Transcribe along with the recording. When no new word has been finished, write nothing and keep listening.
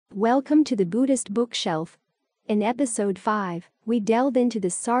Welcome to the Buddhist bookshelf. In episode 5, we delve into the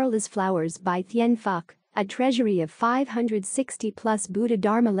Sorrowless Flowers by Thien Phuc, a treasury of 560-plus Buddha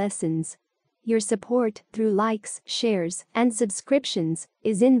Dharma lessons. Your support, through likes, shares, and subscriptions,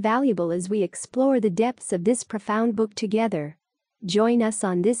 is invaluable as we explore the depths of this profound book together. Join us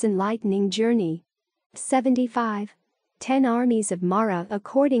on this enlightening journey. 75. 10 Armies of Mara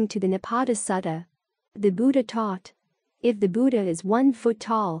according to the Nipata Sutta. The Buddha taught, if the Buddha is 1 foot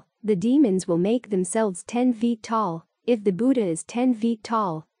tall, the demons will make themselves 10 feet tall. If the Buddha is 10 feet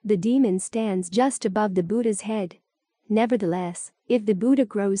tall, the demon stands just above the Buddha's head. Nevertheless, if the Buddha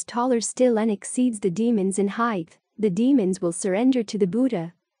grows taller still and exceeds the demons in height, the demons will surrender to the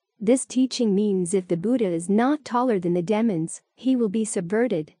Buddha. This teaching means if the Buddha is not taller than the demons, he will be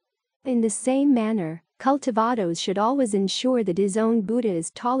subverted. In the same manner, cultivados should always ensure that his own Buddha is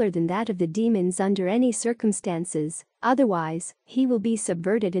taller than that of the demons under any circumstances, otherwise, he will be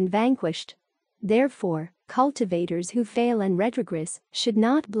subverted and vanquished. Therefore, cultivators who fail and retrogress should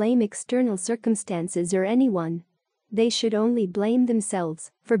not blame external circumstances or anyone. They should only blame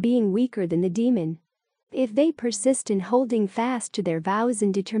themselves for being weaker than the demon. If they persist in holding fast to their vows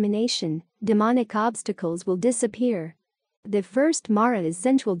and determination, demonic obstacles will disappear. The first Mara is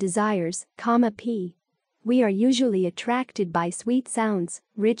sensual desires, p. We are usually attracted by sweet sounds,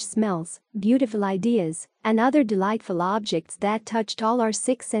 rich smells, beautiful ideas, and other delightful objects that touched all our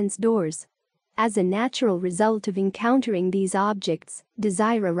 6 sense doors. As a natural result of encountering these objects,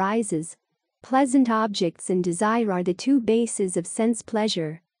 desire arises. Pleasant objects and desire are the 2 bases of sense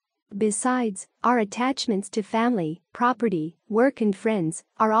pleasure. Besides, our attachments to family, property, work and friends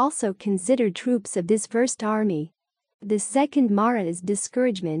are also considered troops of this first army. The second Mara is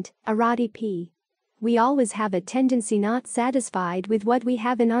discouragement, erudite. We always have a tendency not satisfied with what we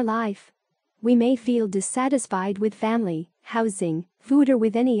have in our life. We may feel dissatisfied with family, housing, food or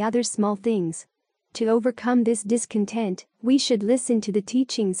with any other small things. To overcome this discontent, we should listen to the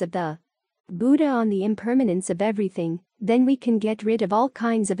teachings of the Buddha on the impermanence of everything, then we can get rid of all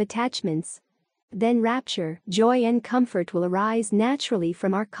kinds of attachments. Then rapture, joy and comfort will arise naturally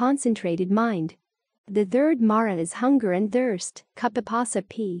from our concentrated mind. The third Mara is hunger and thirst,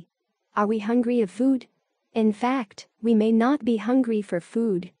 p. Are we hungry of food? In fact, we may not be hungry for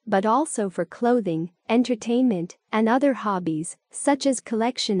food, but also for clothing, entertainment, and other hobbies, such as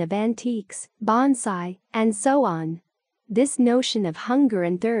collection of antiques, bonsai, and so on. This notion of hunger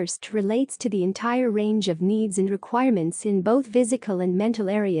and thirst relates to the entire range of needs and requirements in both physical and mental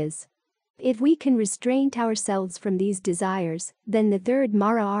areas. If we can restrain ourselves from these desires, then the third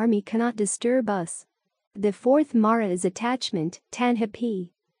Mara army cannot disturb us. The fourth Mara is attachment,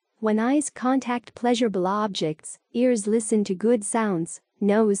 p. When eyes contact pleasurable objects, ears listen to good sounds,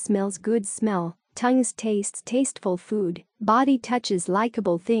 nose smells good smell, tongue tastes tasteful food, body touches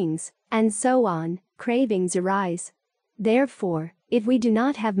likable things, and so on, cravings arise. Therefore, if we do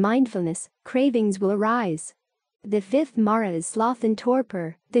not have mindfulness, cravings will arise. The fifth Mara is sloth and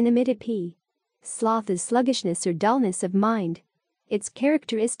torpor, p. Sloth is sluggishness or dullness of mind. Its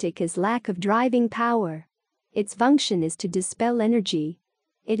characteristic is lack of driving power. Its function is to dispel energy.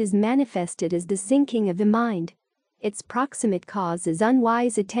 It is manifested as the sinking of the mind. Its proximate cause is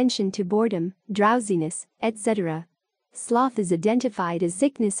unwise attention to boredom, drowsiness, etc. Sloth is identified as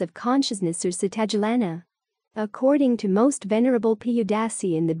sickness of consciousness or satajalana. According to most Venerable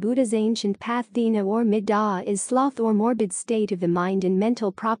Piyudasi in the Buddha's ancient path, Dina or Midda is sloth or morbid state of the mind and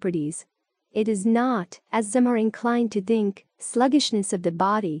mental properties. It is not, as some are inclined to think, sluggishness of the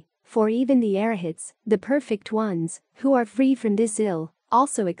body, for even the arahats, the perfect ones, who are free from this ill,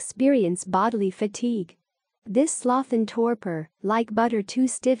 also experience bodily fatigue. This sloth and torpor, like butter too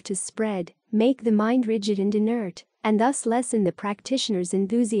stiff to spread, make the mind rigid and inert, and thus lessen the practitioner's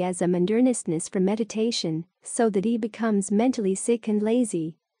enthusiasm and earnestness for meditation, so that he becomes mentally sick and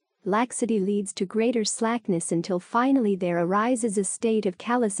lazy. Laxity leads to greater slackness until finally there arises a state of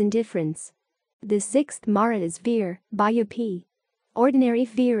callous indifference. The sixth Mara is fear, p. Ordinary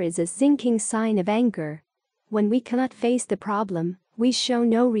fear is a sinking sign of anger. When we cannot face the problem, we show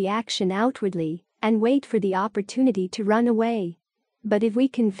no reaction outwardly and wait for the opportunity to run away. But if we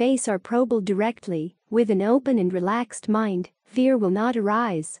can face our trouble directly, with an open and relaxed mind, fear will not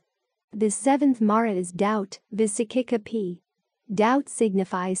arise. The seventh Mara is doubt, p. Doubt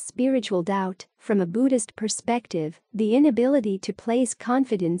signifies spiritual doubt. From a Buddhist perspective, the inability to place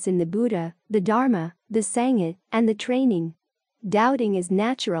confidence in the Buddha, the Dharma, the Sangha, and the training. Doubting is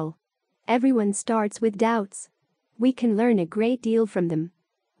natural. Everyone starts with doubts. We can learn a great deal from them.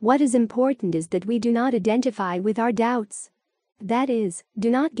 What is important is that we do not identify with our doubts. That is, do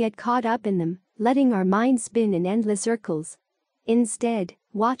not get caught up in them, letting our mind spin in endless circles. Instead,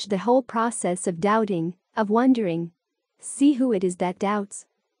 Watch the whole process of doubting, of wondering. See who it is that doubts.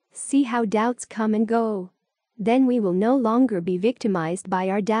 See how doubts come and go. Then we will no longer be victimized by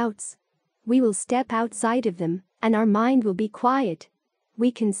our doubts. We will step outside of them, and our mind will be quiet.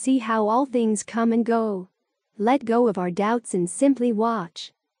 We can see how all things come and go. Let go of our doubts and simply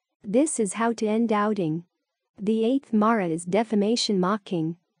watch. This is how to end doubting. The eighth Mara is defamation,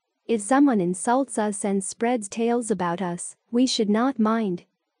 mocking. If someone insults us and spreads tales about us, we should not mind.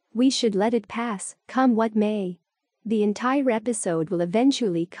 We should let it pass, come what may. The entire episode will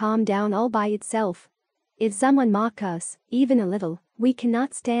eventually calm down all by itself. If someone mock us, even a little, we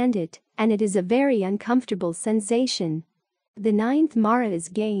cannot stand it, and it is a very uncomfortable sensation. The ninth Mara is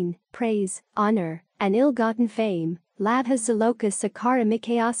gain, praise, honor, and ill-gotten fame, labha saloka sakara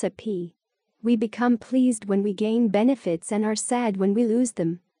mikayasa p. We become pleased when we gain benefits and are sad when we lose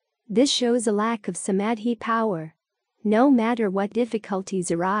them. This shows a lack of samadhi power. No matter what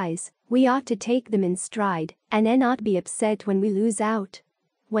difficulties arise, we ought to take them in stride and not be upset when we lose out.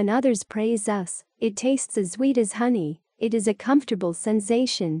 When others praise us, it tastes as sweet as honey, it is a comfortable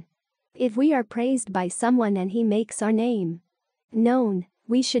sensation. If we are praised by someone and he makes our name known,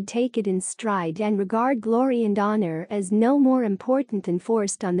 we should take it in stride and regard glory and honor as no more important than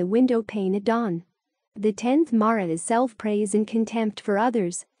forced on the window pane at dawn. The 10th Mara is self-praise and contempt for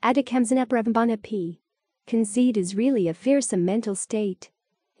others, Adakamsanapravambana p. Conceit is really a fearsome mental state.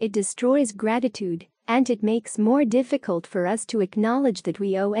 It destroys gratitude, and it makes more difficult for us to acknowledge that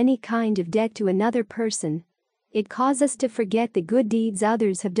we owe any kind of debt to another person. It causes us to forget the good deeds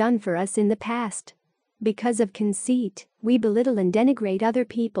others have done for us in the past. Because of conceit, we belittle and denigrate other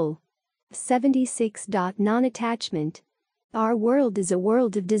people. 76. Non-attachment. Our world is a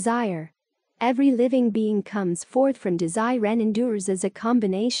world of desire. Every living being comes forth from desire and endures as a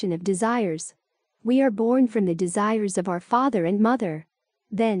combination of desires. We are born from the desires of our father and mother.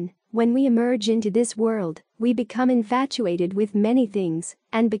 Then, when we emerge into this world, we become infatuated with many things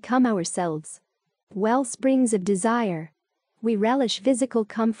and become ourselves wellsprings of desire. We relish physical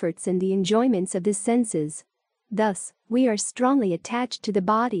comforts and the enjoyments of the senses. Thus, we are strongly attached to the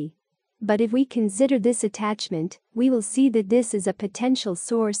body. But if we consider this attachment, we will see that this is a potential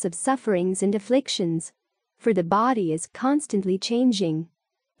source of sufferings and afflictions. For the body is constantly changing.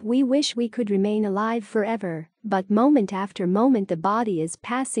 We wish we could remain alive forever, but moment after moment the body is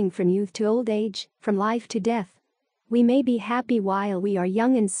passing from youth to old age, from life to death. We may be happy while we are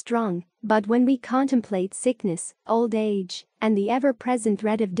young and strong, but when we contemplate sickness, old age, and the ever-present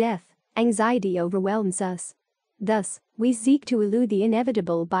threat of death, anxiety overwhelms us. Thus, we seek to elude the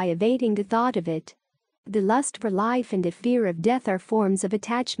inevitable by evading the thought of it. The lust for life and the fear of death are forms of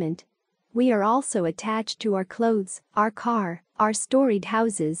attachment. We are also attached to our clothes, our car, our storied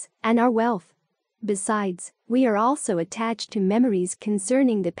houses, and our wealth. Besides, we are also attached to memories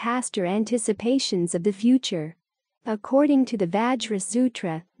concerning the past or anticipations of the future. According to the Vajra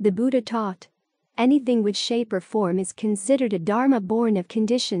Sutra, the Buddha taught, anything with shape or form is considered a dharma born of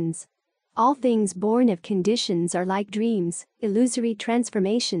conditions. All things born of conditions are like dreams, illusory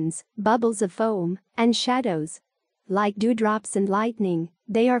transformations, bubbles of foam, and shadows. Like dewdrops and lightning,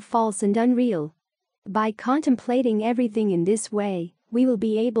 they are false and unreal. By contemplating everything in this way, we will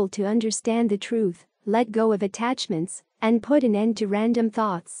be able to understand the truth, let go of attachments, and put an end to random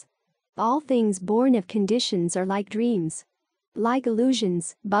thoughts. All things born of conditions are like dreams. Like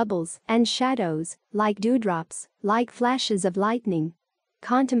illusions, bubbles, and shadows, like dewdrops, like flashes of lightning.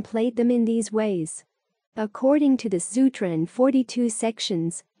 Contemplate them in these ways. According to the Sutra in 42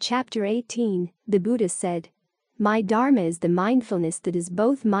 sections, Chapter 18, the Buddha said, "My Dharma is the mindfulness that is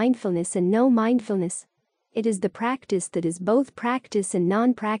both mindfulness and no mindfulness. It is the practice that is both practice and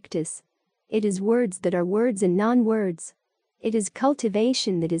non-practice. It is words that are words and non-words. It is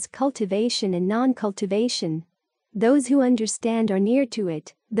cultivation that is cultivation and non-cultivation. Those who understand are near to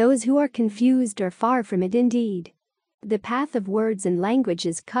it, those who are confused are far from it indeed. The path of words and language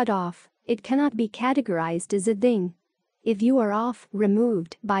is cut off, it cannot be categorized as a thing. If you are off,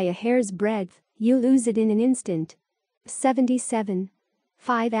 removed, by a hair's breadth, you lose it in an instant." 77.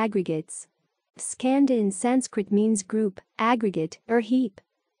 5 aggregates. Skanda in Sanskrit means group, aggregate, or heap.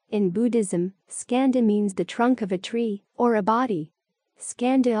 In Buddhism, skanda means the trunk of a tree, or a body.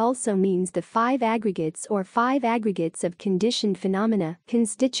 Skanda also means the 5 aggregates or 5 aggregates of conditioned phenomena,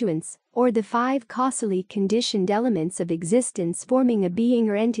 constituents, or the 5 causally conditioned elements of existence forming a being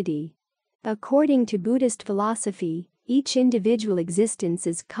or entity. According to Buddhist philosophy, each individual existence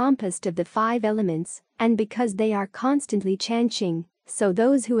is composed of the 5 elements, and because they are constantly changing, so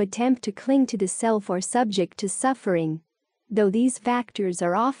those who attempt to cling to the self are subject to suffering. though these factors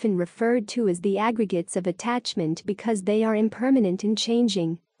are often referred to as the aggregates of attachment because they are impermanent and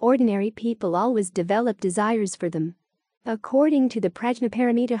changing, ordinary people always develop desires for them. According to the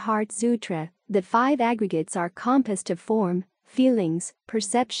Prajnaparamita Heart Sutra, the 5 aggregates are composed of form, feelings,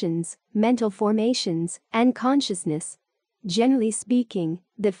 perceptions, mental formations, and consciousness. Generally speaking,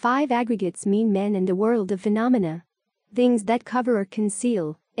 the 5 aggregates mean men and the world of phenomena. Things that cover or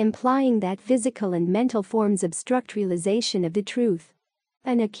conceal, implying that physical and mental forms obstruct realization of the truth.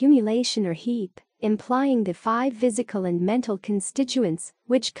 An accumulation or heap, implying the 5 physical and mental constituents,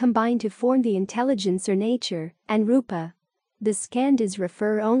 which combine to form the intelligence or nature, and rupa. The skandhas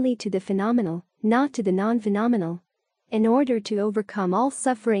refer only to the phenomenal, not to the non-phenomenal. In order to overcome all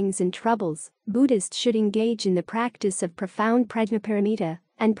sufferings and troubles, Buddhists should engage in the practice of profound prajnaparamita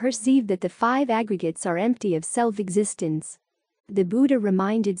and perceive that the 5 aggregates are empty of self-existence. The Buddha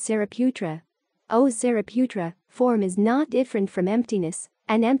reminded Sariputra, "O Sariputra, form is not different from emptiness,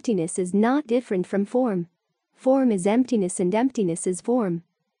 and emptiness is not different from form. Form is emptiness and emptiness is form."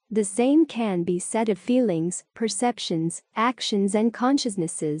 The same can be said of feelings, perceptions, actions, and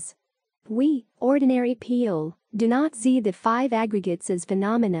consciousnesses. We, ordinary people, do not see the 5 aggregates as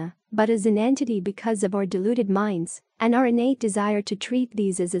phenomena, but as an entity because of our deluded minds and our innate desire to treat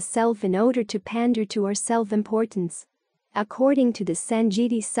these as a self in order to pander to our self-importance. According to the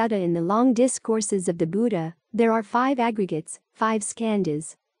Sanjiti Sutta in the long discourses of the Buddha, there are 5 aggregates, 5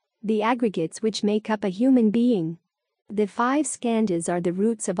 skandhas. The aggregates which make up a human being. The 5 skandhas are the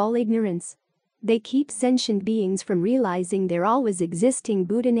roots of all ignorance. They keep sentient beings from realizing their always existing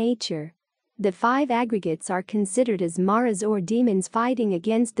Buddha nature. The 5 aggregates are considered as maras or demons fighting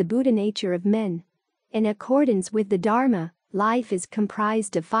against the Buddha nature of men. In accordance with the Dharma, life is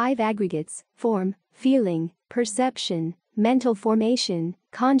comprised of 5 aggregates: form, feeling, perception, mental formation,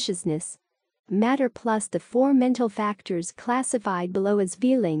 consciousness. Matter plus the 4 mental factors classified below as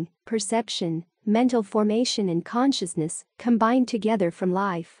feeling, perception, mental formation and consciousness combined together from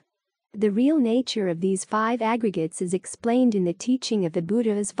life. The real nature of these 5 aggregates is explained in the teaching of the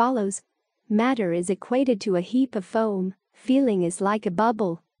Buddha as follows. Matter is equated to a heap of foam, feeling is like a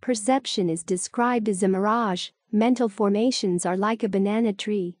bubble, perception is described as a mirage, mental formations are like a banana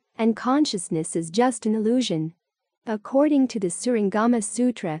tree, and consciousness is just an illusion. According to the Surangama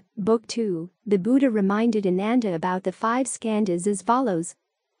Sutra, Book 2, the Buddha reminded Ananda about the 5 skandhas as follows.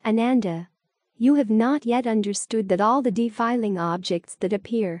 Ananda, you have not yet understood that all the defiling objects that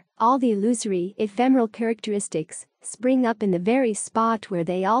appear, all the illusory, ephemeral characteristics, spring up in the very spot where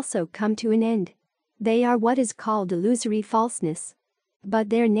they also come to an end. They are what is called illusory falseness.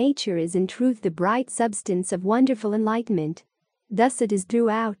 But their nature is in truth the bright substance of wonderful enlightenment. Thus it is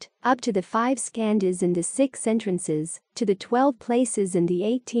throughout, up to the 5 skandhas and the 6 entrances, to the 12 places and the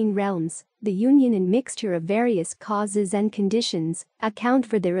 18 realms, the union and mixture of various causes and conditions account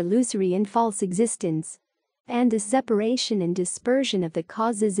for their illusory and false existence. And the separation and dispersion of the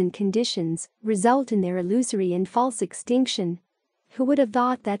causes and conditions result in their illusory and false extinction. Who would have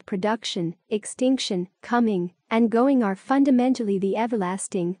thought that production, extinction, coming, and going are fundamentally the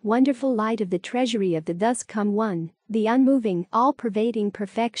everlasting, wonderful light of the treasury of the thus come one, the unmoving, all-pervading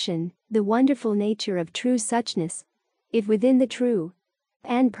perfection, the wonderful nature of true suchness. If within the true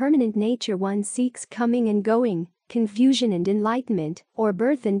and permanent nature one seeks coming and going, confusion and enlightenment, or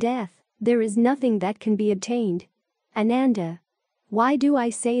birth and death, there is nothing that can be obtained. Ananda, why do I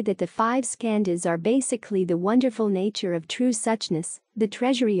say that the 5 skandhas are basically the wonderful nature of true suchness, the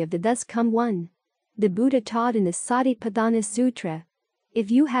treasury of the thus come one? The Buddha taught in the Satipatthana Sutra, if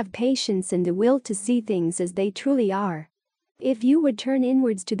you have patience and the will to see things as they truly are, if you would turn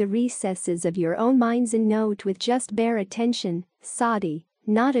inwards to the recesses of your own minds and note with just bare attention, sati,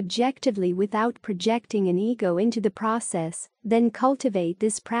 not objectively without projecting an ego into the process, then cultivate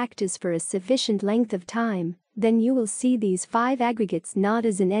this practice for a sufficient length of time, then you will see these 5 aggregates not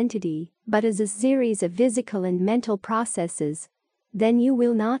as an entity, but as a series of physical and mental processes. Then you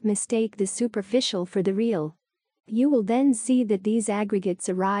will not mistake the superficial for the real. You will then see that these aggregates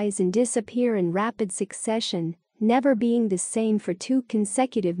arise and disappear in rapid succession, never being the same for 2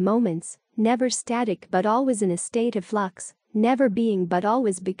 consecutive moments, never static but always in a state of flux, never being but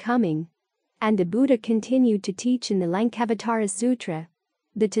always becoming. And the Buddha continued to teach in the Lankavatara Sutra.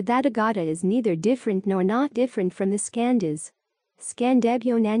 The Tathagata is neither different nor not different from the skandhas.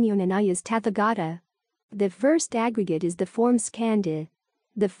 Skandebhyo Nanyonanayas Tathagata. The first aggregate is the form skandha.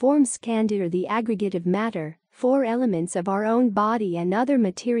 The form skandha are the aggregate of matter, 4 elements of our own body and other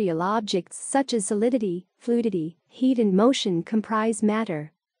material objects such as solidity, fluidity, heat and motion comprise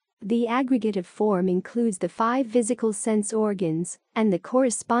matter. The aggregate of form includes the 5 physical sense organs and the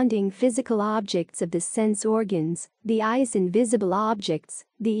corresponding physical objects of the sense organs, the eyes and visible objects,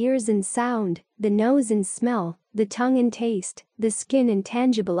 the ears and sound, the nose and smell, the tongue and taste, the skin and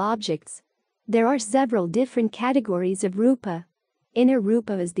tangible objects. There are several different categories of rupa. Inner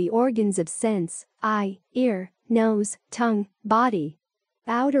rupa is the organs of sense, eye, ear, nose, tongue, body.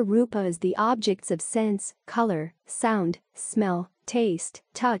 Outer rupa is the objects of sense, color, sound, smell, taste,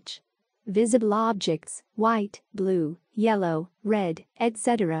 touch. Visible objects, white, blue, yellow, red,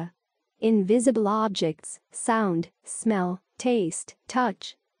 etc. Invisible objects, sound, smell, taste,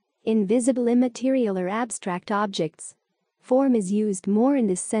 touch. Invisible immaterial or abstract objects. Form is used more in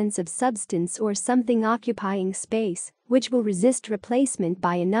the sense of substance or something occupying space, which will resist replacement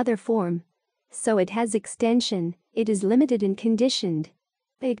by another form. So it has extension, it is limited and conditioned.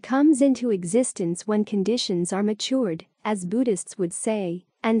 It comes into existence when conditions are matured, as Buddhists would say,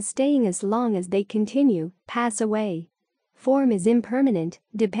 and staying as long as they continue, pass away. Form is impermanent,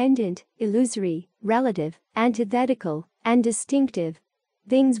 dependent, illusory, relative, antithetical, and distinctive.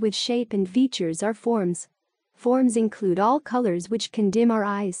 Things with shape and features are forms. Forms include all colors which can dim our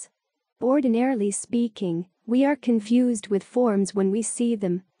eyes. Ordinarily speaking, we are confused with forms when we see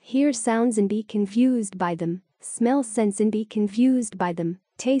them, hear sounds and be confused by them, smell scents and be confused by them,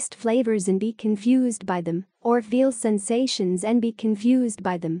 taste flavors and be confused by them, or feel sensations and be confused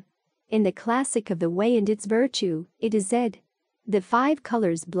by them. In the classic of the Way and its virtue, it is said, the 5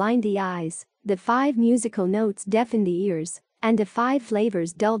 colors blind the eyes, the 5 musical notes deafen the ears, and the 5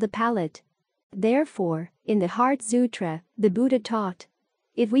 flavors dull the palate. Therefore, in the Heart Sutra, the Buddha taught,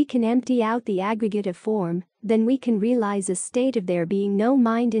 if we can empty out the aggregate of form, then we can realize a state of there being no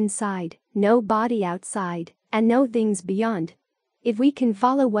mind inside, no body outside, and no things beyond. If we can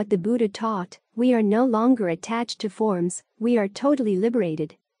follow what the Buddha taught, we are no longer attached to forms, we are totally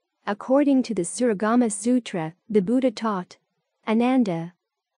liberated. According to the Suragama Sutra, the Buddha taught, Ananda.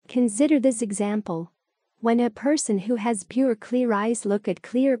 Consider this example. When a person who has pure clear eyes look at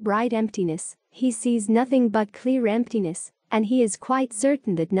clear bright emptiness, he sees nothing but clear emptiness, and he is quite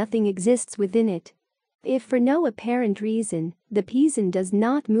certain that nothing exists within it. If for no apparent reason, the peasant does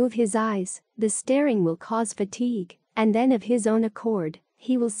not move his eyes, the staring will cause fatigue, and then of his own accord,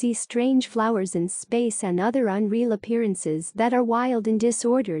 he will see strange flowers in space and other unreal appearances that are wild and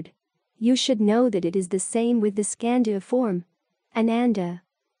disordered. You should know that it is the same with the skandha of form. Ananda.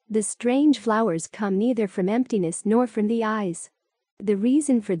 The strange flowers come neither from emptiness nor from the eyes. The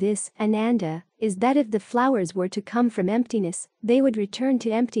reason for this, Ananda, is that if the flowers were to come from emptiness, they would return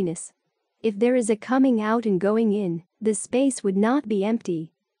to emptiness. If there is a coming out and going in, the space would not be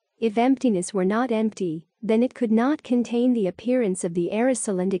empty. If emptiness were not empty, then it could not contain the appearance of the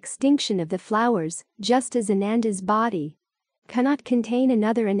aerosol and extinction of the flowers, just as Ananda's body cannot contain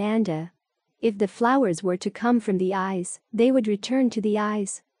another Ananda. If the flowers were to come from the eyes, they would return to the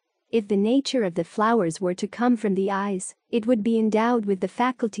eyes. If the nature of the flowers were to come from the eyes, it would be endowed with the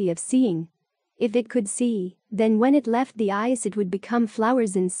faculty of seeing. If it could see, then when it left the eyes it would become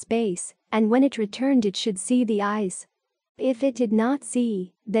flowers in space, and when it returned it should see the eyes. If it did not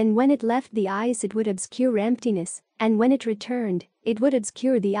see, then when it left the eyes it would obscure emptiness, and when it returned, it would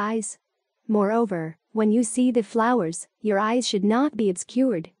obscure the eyes. Moreover, when you see the flowers, your eyes should not be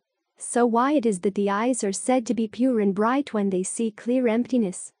obscured. So why it is that the eyes are said to be pure and bright when they see clear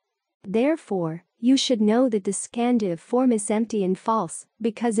emptiness? Therefore, you should know that the skandha of form is empty and false,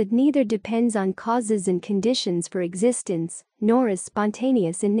 because it neither depends on causes and conditions for existence, nor is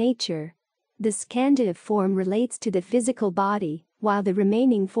spontaneous in nature. The skandha of form relates to the physical body, while the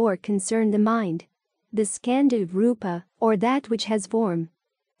remaining 4 concern the mind. The skandha of rupa, or that which has form.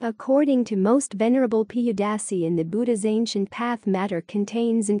 According to most Venerable Piyadasi in the Buddha's ancient path, matter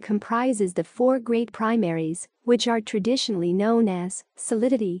contains and comprises the 4 great primaries, which are traditionally known as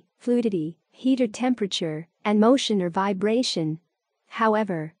solidity, fluidity, heat or temperature, and motion or vibration.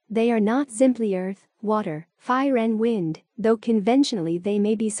 However, they are not simply earth, water, fire and wind, though conventionally they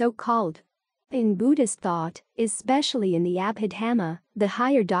may be so called. In Buddhist thought, especially in the Abhidhamma, the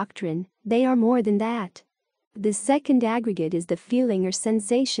higher doctrine, they are more than that. The second aggregate is the feeling or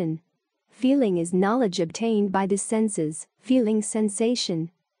sensation. Feeling is knowledge obtained by the senses, feeling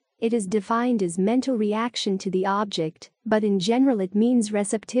sensation. It is defined as mental reaction to the object, but in general it means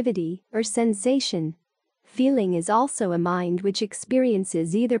receptivity or sensation. Feeling is also a mind which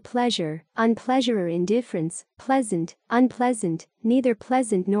experiences either pleasure, unpleasure or indifference, pleasant, unpleasant, neither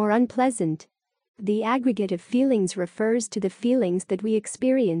pleasant nor unpleasant. The aggregate of feelings refers to the feelings that we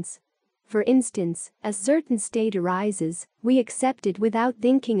experience. For instance, a certain state arises, we accept it without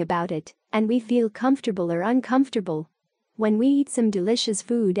thinking about it, and we feel comfortable or uncomfortable. When we eat some delicious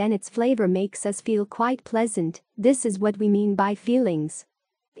food and its flavor makes us feel quite pleasant, this is what we mean by feelings.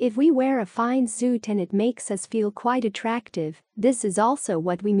 If we wear a fine suit and it makes us feel quite attractive, this is also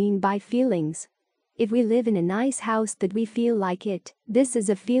what we mean by feelings. If we live in a nice house that we feel like it, this is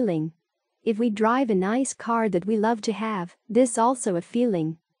a feeling. If we drive a nice car that we love to have, this also a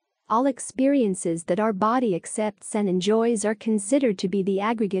feeling. All experiences that our body accepts and enjoys are considered to be the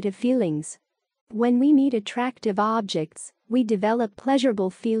aggregate of feelings. When we meet attractive objects, we develop pleasurable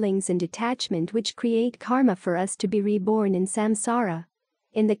feelings and attachment which create karma for us to be reborn in samsara.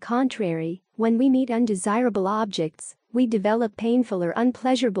 In the contrary, when we meet undesirable objects, we develop painful or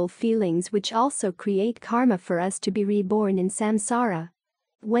unpleasurable feelings which also create karma for us to be reborn in samsara.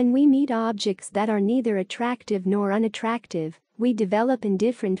 When we meet objects that are neither attractive nor unattractive, we develop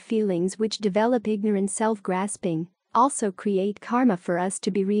indifferent feelings which develop ignorant self-grasping, also create karma for us to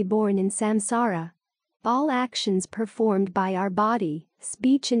be reborn in samsara. All actions performed by our body,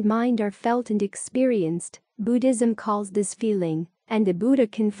 speech and mind are felt and experienced. Buddhism calls this feeling, and the Buddha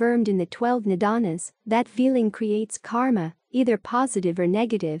confirmed in the 12 nidanas, that feeling creates karma, either positive or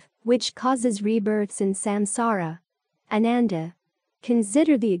negative, which causes rebirths in samsara. Ananda.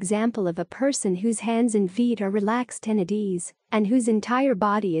 Consider the example of a person whose hands and feet are relaxed and at ease, and whose entire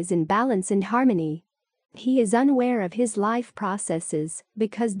body is in balance and harmony. He is unaware of his life processes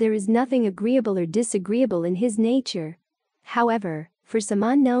because there is nothing agreeable or disagreeable in his nature. However, for some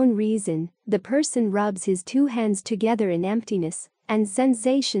unknown reason, the person rubs his two hands together in emptiness, and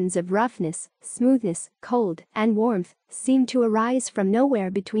sensations of roughness, smoothness, cold, and warmth seem to arise from nowhere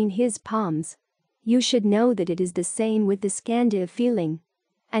between his palms. You should know that it is the same with the skandha feeling.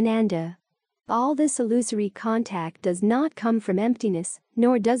 Ananda. All this illusory contact does not come from emptiness,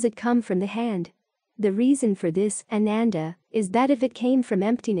 nor does it come from the hand. The reason for this, Ananda, is that if it came from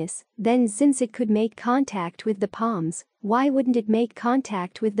emptiness, then since it could make contact with the palms, why wouldn't it make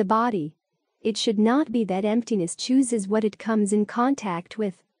contact with the body? It should not be that emptiness chooses what it comes in contact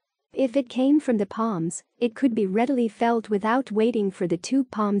with. If it came from the palms, it could be readily felt without waiting for the two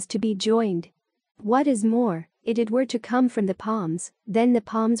palms to be joined. What is more, if it were to come from the palms, then the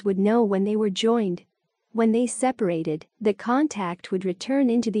palms would know when they were joined. When they separated, the contact would return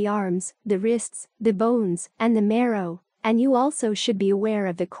into the arms, the wrists, the bones, and the marrow, and you also should be aware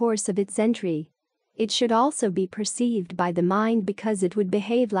of the course of its entry. It should also be perceived by the mind because it would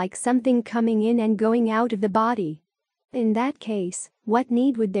behave like something coming in and going out of the body. In that case, what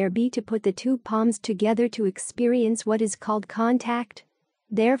need would there be to put the two palms together to experience what is called contact?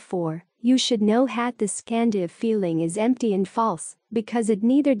 Therefore, you should know that the skandha feeling is empty and false, because it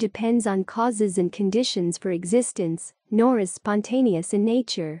neither depends on causes and conditions for existence, nor is spontaneous in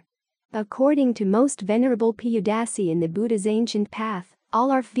nature. According to Most Venerable Piyudasi in the Buddha's ancient path, all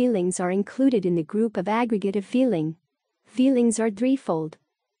our feelings are included in the group of aggregate of feeling. Feelings are threefold: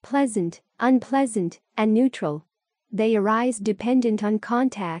 pleasant, unpleasant, and neutral. They arise dependent on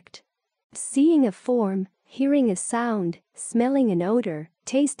contact. Seeing a form, hearing a sound, smelling an odor,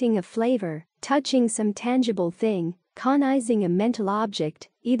 tasting a flavor, touching some tangible thing, cognizing a mental object,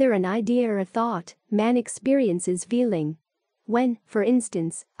 either an idea or a thought, man experiences feeling. When, for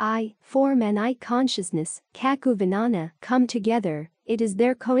instance, I, form and I consciousness, cacu vinana, come together, it is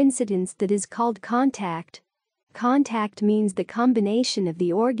their coincidence that is called contact. Contact means the combination of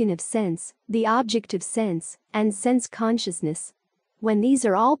the organ of sense, the object of sense, and sense consciousness. When these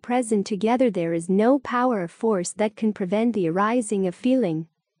are all present together, there is no power or force that can prevent the arising of feeling.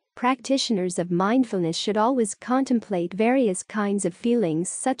 Practitioners of mindfulness should always contemplate various kinds of feelings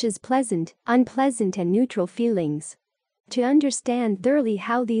such as pleasant, unpleasant, and neutral feelings. To understand thoroughly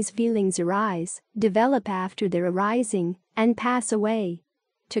how these feelings arise, develop after their arising, and pass away.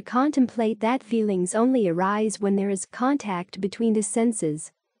 To contemplate that feelings only arise when there is contact between the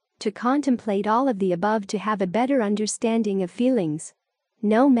senses. To contemplate all of the above to have a better understanding of feelings.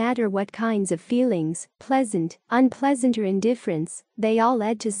 No matter what kinds of feelings, pleasant, unpleasant, or indifference, they all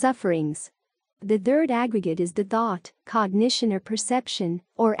lead to sufferings. The third aggregate is the thought, cognition, or perception,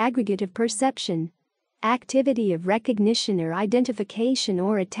 or aggregate of perception. Activity of recognition or identification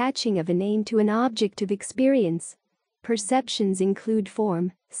or attaching of a name to an object of experience. Perceptions include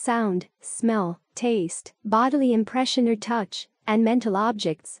form, sound, smell, taste, bodily impression or touch, and mental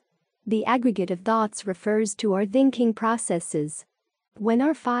objects. The aggregate of thoughts refers to our thinking processes. When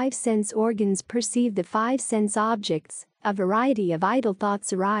our five sense organs perceive the five sense objects, a variety of idle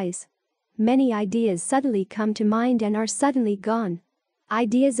thoughts arise. Many ideas suddenly come to mind and are suddenly gone.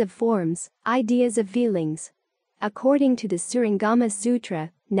 Ideas of forms, ideas of feelings. According to the Surangama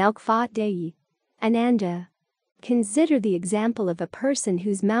Sutra, Ngoc Tran, Ananda. Consider the example of a person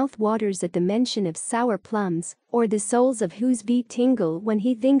whose mouth waters at the mention of sour plums, or the soles of whose feet tingle when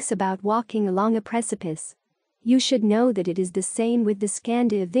he thinks about walking along a precipice. You should know that it is the same with the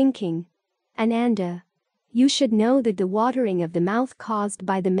skandha of thinking. Ananda. You should know that the watering of the mouth caused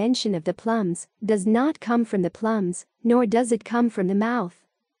by the mention of the plums does not come from the plums, nor does it come from the mouth.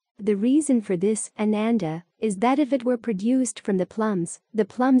 The reason for this, Ananda, is that if it were produced from the plums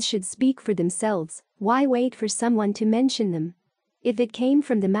should speak for themselves. Why wait for someone to mention them? If it came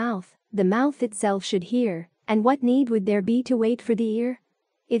from the mouth itself should hear, and what need would there be to wait for the ear?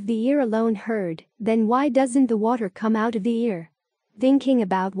 If the ear alone heard, then why doesn't the water come out of the ear? Thinking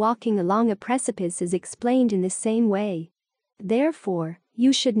about walking along a precipice is explained in the same way. Therefore,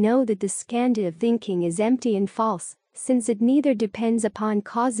 you should know that the skandha of thinking is empty and false, since it neither depends upon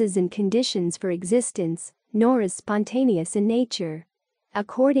causes and conditions for existence, nor is spontaneous in nature.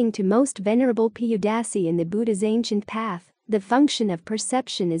 According to Most Venerable Piyudasi in the Buddha's ancient path, the function of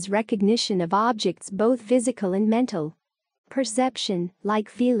perception is recognition of objects both physical and mental. Perception, like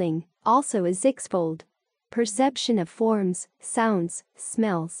feeling, also is sixfold. Perception of forms, sounds,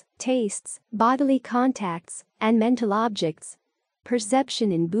 smells, tastes, bodily contacts, and mental objects.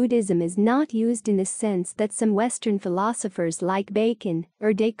 Perception in Buddhism is not used in the sense that some Western philosophers like Bacon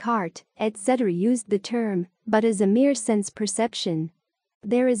or Descartes, etc. used the term, but as a mere sense perception.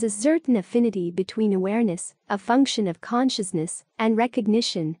 There is a certain affinity between awareness, a function of consciousness, and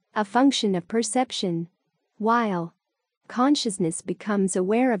recognition, a function of perception. While consciousness becomes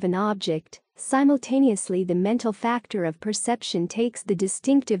aware of an object, simultaneously the mental factor of perception takes the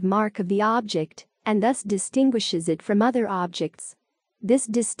distinctive mark of the object, and thus distinguishes it from other objects. This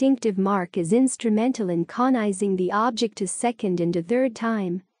distinctive mark is instrumental in cognizing the object a second and a third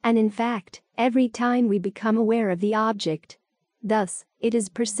time, and in fact, every time we become aware of the object. Thus, it is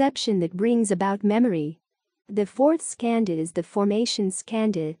perception that brings about memory. The fourth skandha is the formation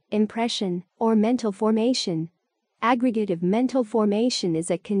skandha, impression, or mental formation. Aggregate of mental formation is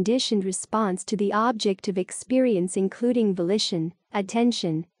a conditioned response to the object of experience including volition,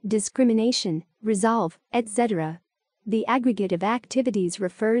 attention, discrimination, resolve, etc. The aggregate of activities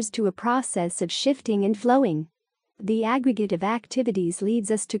refers to a process of shifting and flowing. The aggregate of activities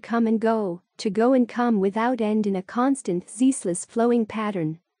leads us to come and go and come without end in a constant, ceaseless flowing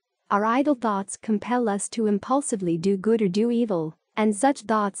pattern. Our idle thoughts compel us to impulsively do good or do evil, and such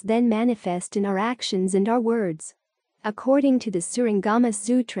thoughts then manifest in our actions and our words. According to the Surangama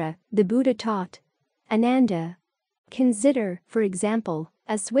Sutra, the Buddha taught, Ananda. Consider, for example,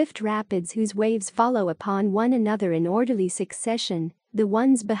 a swift rapids whose waves follow upon one another in orderly succession, the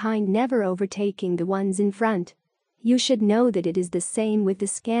ones behind never overtaking the ones in front. You should know that it is the same with the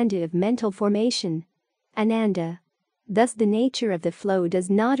skandha of mental formation. Ananda. Thus the nature of the flow does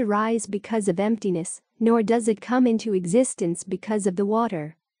not arise because of emptiness, nor does it come into existence because of the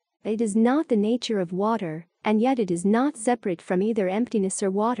water. It is not the nature of water, and yet it is not separate from either emptiness or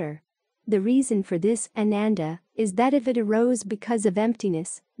water. The reason for this, Ananda, is that if it arose because of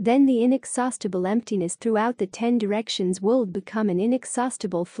emptiness, then the inexhaustible emptiness throughout the 10 directions would become an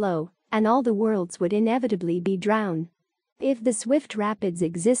inexhaustible flow, and all the worlds would inevitably be drowned. If the swift rapids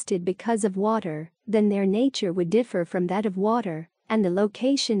existed because of water, then their nature would differ from that of water, and the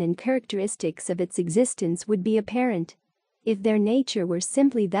location and characteristics of its existence would be apparent. If their nature were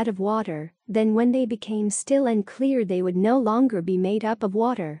simply that of water, then when they became still and clear they would no longer be made up of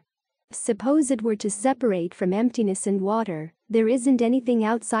water. Suppose it were to separate from emptiness and water, there isn't anything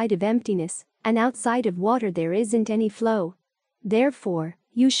outside of emptiness, and outside of water there isn't any flow. Therefore,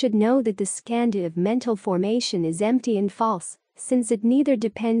 you should know that the skandha of mental formation is empty and false, since it neither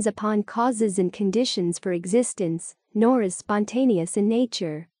depends upon causes and conditions for existence, nor is spontaneous in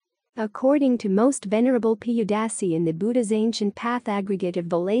nature. According to Most Venerable Piyudasi in the Buddha's ancient path, aggregate of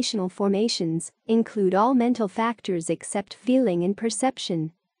volitional formations include all mental factors except feeling and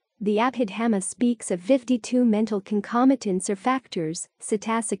perception. The Abhidhamma speaks of 52 mental concomitants or factors,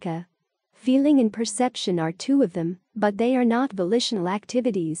 Satasika. Feeling and perception are 2 of them, but they are not volitional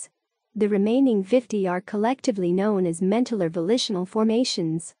activities. The remaining 50 are collectively known as mental or volitional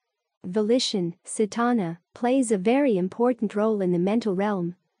formations. Volition, Satana, plays a very important role in the mental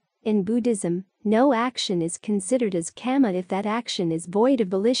realm. In Buddhism, no action is considered as kamma if that action is void of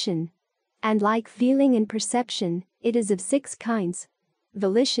volition. And like feeling and perception, it is of 6 kinds.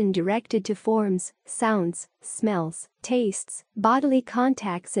 Volition directed to forms, sounds, smells, tastes, bodily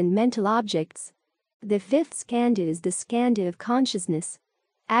contacts and mental objects. The 5th skandha is the skandha of consciousness.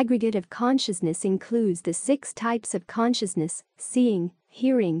 Aggregate of consciousness includes the 6 types of consciousness: seeing,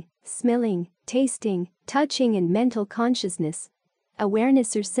 hearing, smelling, tasting, touching and mental consciousness.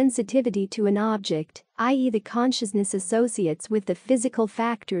 Awareness or sensitivity to an object, i.e. the consciousness associates with the physical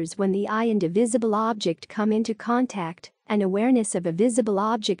factors when the eye and a visible object come into contact, and awareness of a visible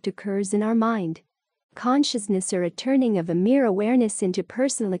object occurs in our mind. Consciousness, or a turning of a mere awareness into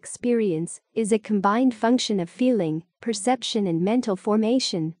personal experience, is a combined function of feeling, perception and mental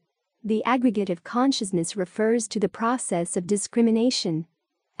formation. The aggregate of consciousness refers to the process of discrimination.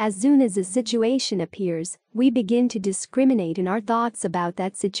 As soon as a situation appears, we begin to discriminate in our thoughts about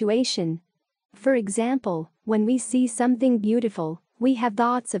that situation. For example, when we see something beautiful, we have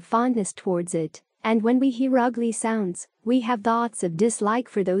thoughts of fondness towards it, and when we hear ugly sounds, we have thoughts of dislike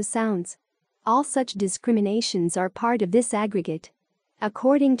for those sounds. All such discriminations are part of this aggregate.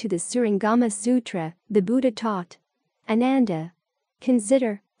 According to the Surangama Sutra, the Buddha taught, Ananda.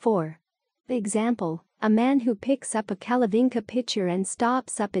 Consider, for example, a man who picks up a Kalavinka pitcher and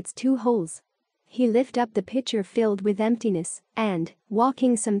stops up its 2 holes. He lifts up the pitcher filled with emptiness and,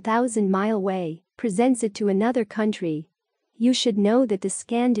 walking some 1,000-mile way, presents it to another country. You should know that the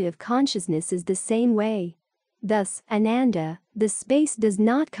skandha of consciousness is the same way. Thus, Ananda, the space does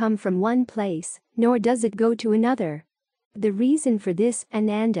not come from one place, nor does it go to another. The reason for this,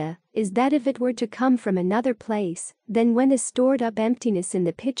 Ananda, is that if it were to come from another place, then when the stored-up emptiness in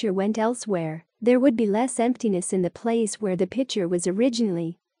the pitcher went elsewhere, there would be less emptiness in the place where the pitcher was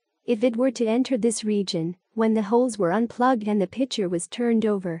originally. If it were to enter this region, when the holes were unplugged and the pitcher was turned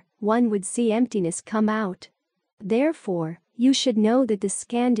over, one would see emptiness come out. Therefore, you should know that the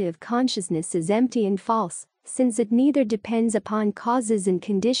skandha of consciousness is empty and false, since it neither depends upon causes and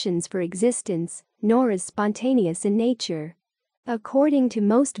conditions for existence, nor is spontaneous in nature. According to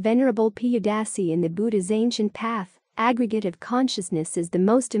Most Venerable Piyudasi in the Buddha's ancient path, aggregate of consciousness is the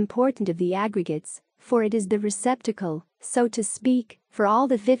most important of the aggregates, for it is the receptacle, so to speak, for all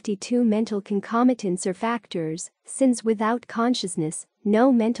the 52 mental concomitants or factors, since without consciousness,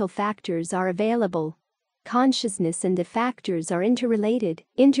 no mental factors are available. Consciousness and the factors are interrelated,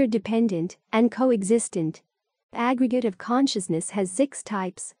 interdependent, and coexistent. Aggregate of consciousness has 6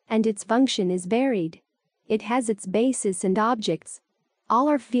 types, and its function is varied. It has its basis and objects. All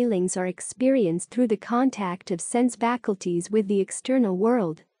our feelings are experienced through the contact of sense faculties with the external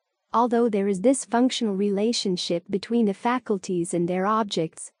world. Although there is this functional relationship between the faculties and their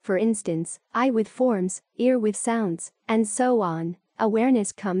objects, for instance, eye with forms, ear with sounds, and so on,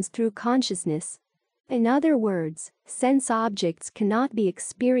 awareness comes through consciousness. In other words, sense objects cannot be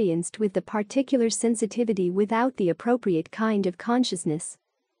experienced with the particular sensitivity without the appropriate kind of consciousness.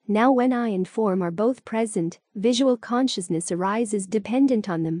 Now when eye and form are both present, visual consciousness arises dependent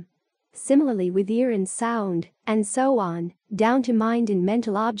on them. Similarly with ear and sound, and so on, down to mind and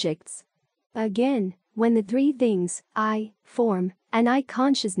mental objects. Again, when the 3 things, eye, form, and eye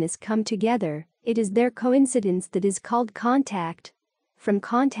consciousness come together, it is their coincidence that is called contact. From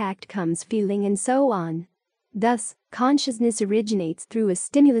contact comes feeling and so on. Thus, consciousness originates through a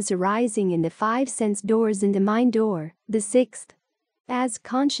stimulus arising in the 5 sense doors and the mind door, the 6th. As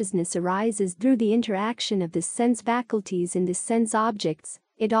consciousness arises through the interaction of the sense faculties and the sense objects,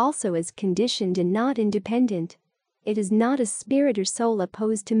 it also is conditioned and not independent. It is not a spirit or soul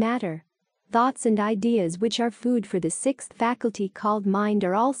opposed to matter. Thoughts and ideas which are food for the 6th faculty called mind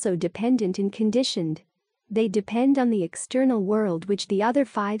are also dependent and conditioned. They depend on the external world which the other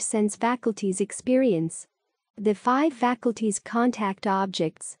 5 sense faculties experience. The 5 faculties contact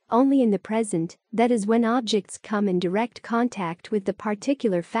objects only in the present, that is when objects come in direct contact with the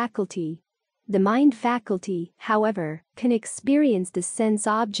particular faculty. The mind faculty, however, can experience the sense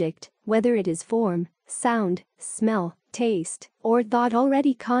object, whether it is form, sound, smell, taste, or thought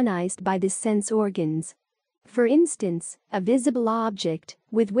already cognized by the sense organs. For instance, a visible object,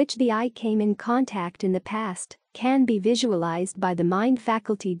 with which the eye came in contact in the past, can be visualized by the mind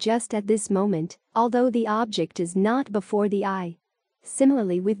faculty just at this moment, although the object is not before the eye.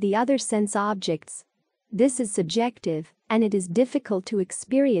 Similarly with the other sense objects. This is subjective, and it is difficult to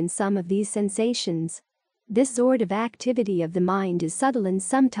experience some of these sensations. This sort of activity of the mind is subtle and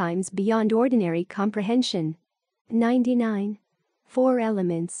sometimes beyond ordinary comprehension. 99. 4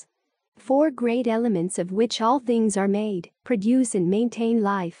 elements. 4 great elements of which all things are made, produce and maintain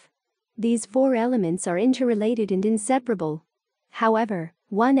life. These 4 elements are interrelated and inseparable. However,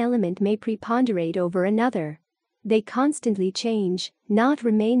 one element may preponderate over another. They constantly change, not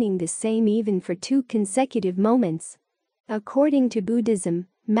remaining the same even for 2 consecutive moments. According to Buddhism,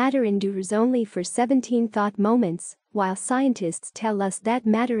 matter endures only for 17 thought moments, while scientists tell us that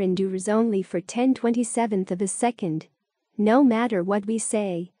matter endures only for 10/27th of a second. No matter what we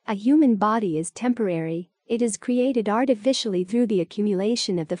say, a human body is temporary. It is created artificially through the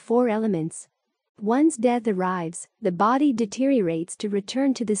accumulation of the 4 elements. Once death arrives, the body deteriorates to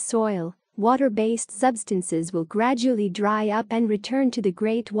return to the soil, Water-based substances will gradually dry up and return to the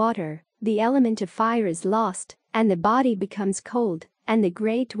great water. The element of fire is lost, and the body becomes cold, and the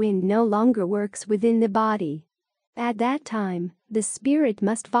great wind no longer works within the body. At that time, the spirit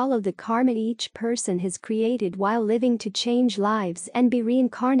must follow the karma each person has created while living to change lives and be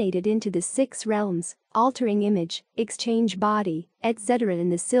reincarnated into the 6 realms, altering image, exchange body, etc. in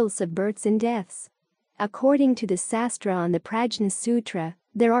the silks of births and deaths. According to the Sastra on the Prajna Sutra,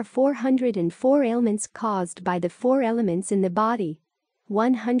 there are 404 ailments caused by the 4 elements in the body,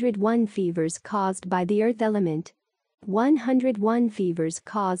 101 fevers caused by the earth element, 101 fevers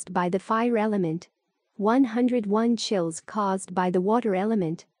caused by the fire element, 101 chills caused by the water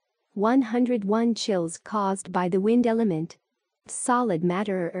element, 101 chills caused by the wind element. Solid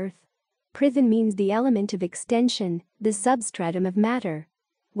matter or earth. Prithan means the element of extension, the substratum of matter.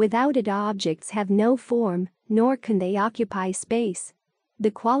 Without it, objects have no form, nor can they occupy space.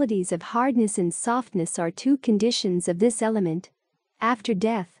 The qualities of hardness and softness are 2 conditions of this element. After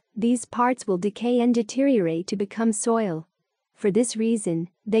death, these parts will decay and deteriorate to become soil. For this reason,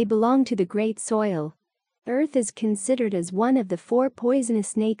 they belong to the great soil. Earth is considered as one of the 4 poisonous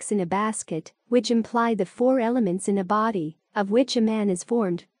snakes in a basket, which imply the 4 elements in a body, of which a man is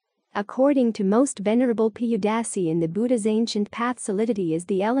formed. According to Most Venerable Piyudasi in the Buddha's ancient path, solidity is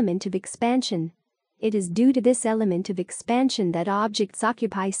the element of expansion. It is due to this element of expansion that objects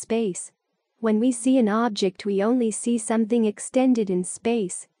occupy space. When we see an object, we only see something extended in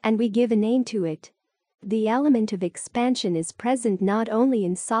space, and we give a name to it. The element of expansion is present not only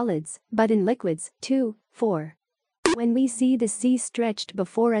in solids, but in liquids, too. 4. When we see the sea stretched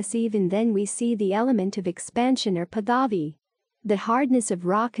before us, even then we see the element of expansion or padavi. The hardness of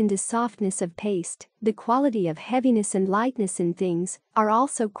rock and the softness of paste, the quality of heaviness and lightness in things, are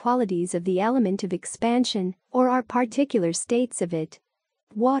also qualities of the element of expansion, or are particular states of it.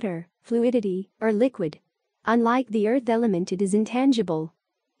 Water, fluidity, or liquid. Unlike the earth element, it is intangible.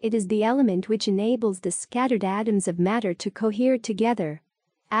 It is the element which enables the scattered atoms of matter to cohere together.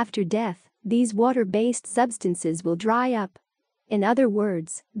 After death, these water-based substances will dry up. In other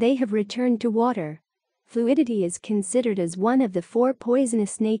words, they have returned to water. Fluidity is considered as one of the 4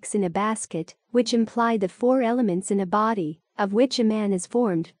 poisonous snakes in a basket, which imply the 4 elements in a body, of which a man is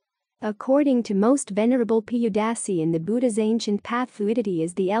formed. According to Most Venerable Piyudasi in the Buddha's ancient path, fluidity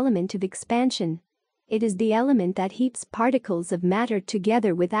is the element of expansion. It is the element that heaps particles of matter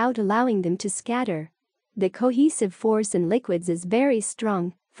together without allowing them to scatter. The cohesive force in liquids is very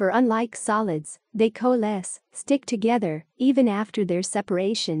strong, for unlike solids, they coalesce, stick together, even after their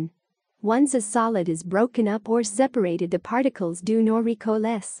separation. Once a solid is broken up or separated, the particles do not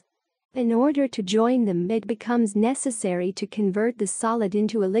recoalesce. In order to join them, it becomes necessary to convert the solid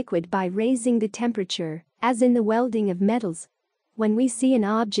into a liquid by raising the temperature, as in the welding of metals. When we see an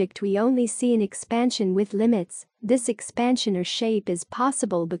object, we only see an expansion with limits. This expansion or shape is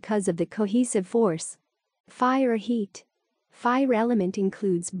possible because of the cohesive force. Fire or heat. Fire element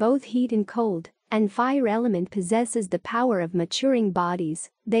includes both heat and cold, and fire element possesses the power of maturing bodies.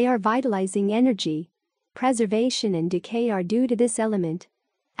 They are vitalizing energy. Preservation and decay are due to this element.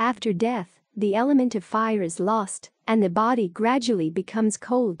 After death, the element of fire is lost, and the body gradually becomes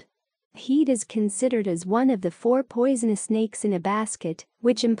cold. Heat is considered as one of the 4 poisonous snakes in a basket,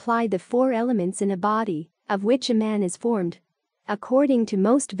 which imply the 4 elements in a body, of which a man is formed. According to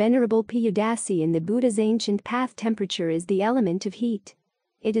Most Venerable Piyudasi in the Buddha's ancient path, temperature is the element of heat.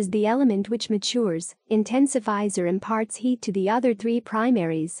 It is the element which matures, intensifies or imparts heat to the other 3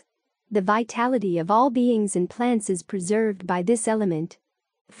 primaries. The vitality of all beings and plants is preserved by this element.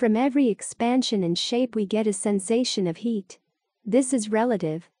 From every expansion and shape we get a sensation of heat. This is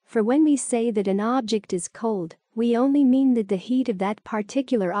relative, for when we say that an object is cold, we only mean that the heat of that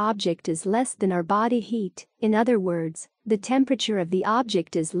particular object is less than our body heat. In other words, the temperature of the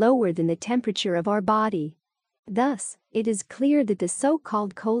object is lower than the temperature of our body. Thus, it is clear that the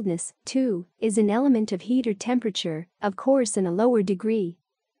so-called coldness, too, is an element of heat or temperature, of course in a lower degree.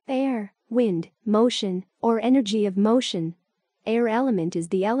 Air, wind, motion, or energy of motion. Air element is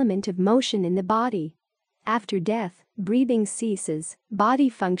the element of motion in the body. After death, breathing ceases, body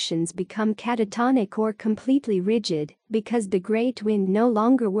functions become catatonic or completely rigid, because the great wind no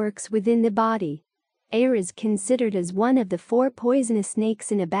longer works within the body. Air is considered as one of the 4 poisonous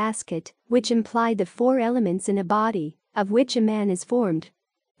snakes in a basket, which imply the 4 elements in a body, of which a man is formed.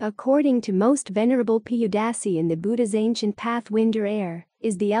 According to Most Venerable Piyudasi in the Buddha's ancient path, wind or air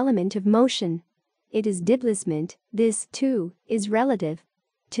is the element of motion. It is displacement. This, too, is relative.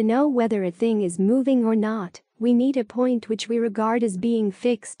 To know whether a thing is moving or not, we need a point which we regard as being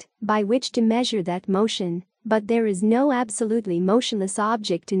fixed, by which to measure that motion. But there is no absolutely motionless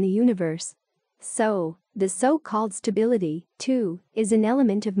object in the universe. So, the so-called stability, too, is an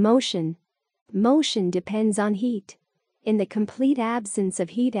element of motion. Motion depends on heat. In the complete absence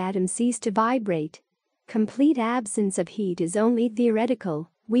of heat, atoms cease to vibrate. Complete absence of heat is only theoretical.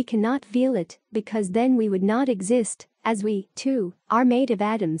 We cannot feel it, because then we would not exist, as we, too, are made of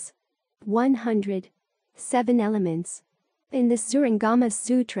atoms. 107 elements. In the Surangama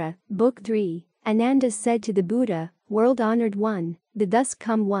Sutra, Book 3, Ananda said to the Buddha, "World-honored one, the thus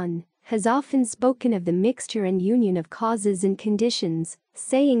come one, has often spoken of the mixture and union of causes and conditions,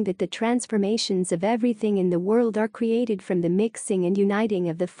 saying that the transformations of everything in the world are created from the mixing and uniting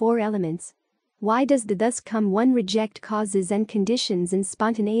of the four elements. Why does the thus come one reject causes and conditions and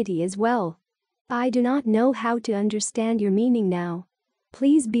spontaneity as well? I do not know how to understand your meaning now.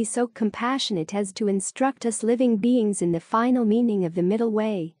 Please be so compassionate as to instruct us living beings in the final meaning of the middle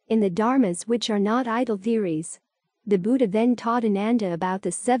way, in the dharmas which are not idle theories." The Buddha then taught Ananda about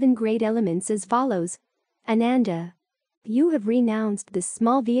the 7 great elements as follows. Ananda, you have renounced the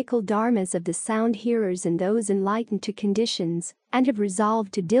small vehicle dharmas of the sound hearers and those enlightened to conditions, and have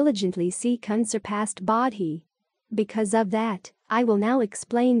resolved to diligently seek unsurpassed bodhi. Because of that, I will now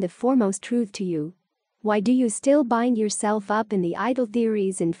explain the foremost truth to you. Why do you still bind yourself up in the idle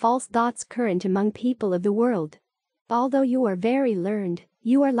theories and false thoughts current among people of the world? Although you are very learned,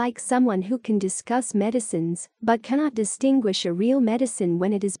 you are like someone who can discuss medicines, but cannot distinguish a real medicine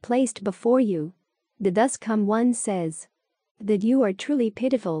when it is placed before you. The thus come one says that you are truly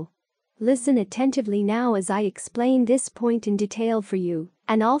pitiful. Listen attentively now as I explain this point in detail for you,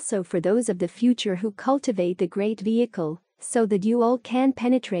 and also for those of the future who cultivate the great vehicle, so that you all can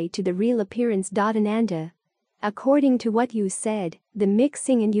penetrate to the real appearance. Ananda, according to what you said, the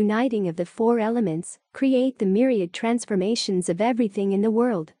mixing and uniting of the 4 elements create the myriad transformations of everything in the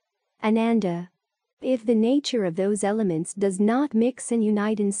world. Ananda, if the nature of those elements does not mix and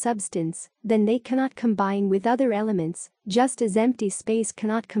unite in substance, then they cannot combine with other elements, just as empty space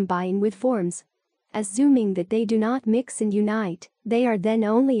cannot combine with forms. Assuming that they do not mix and unite, they are then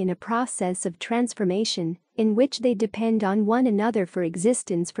only in a process of transformation, in which they depend on one another for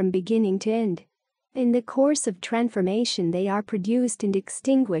existence from beginning to end. In the course of transformation they are produced and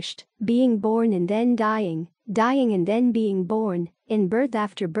extinguished, being born and then dying, dying and then being born, in birth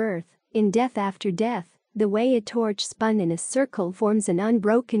after birth, in death after death, the way a torch spun in a circle forms an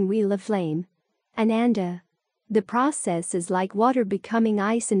unbroken wheel of flame. Ananda, the process is like water becoming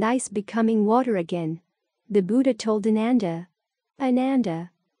ice and ice becoming water again. The Buddha told Ananda,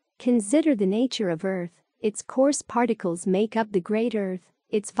 Ananda, consider the nature of earth. Its coarse particles make up the great earth,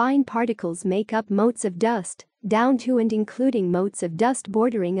 its fine particles make up motes of dust, down to and including motes of dust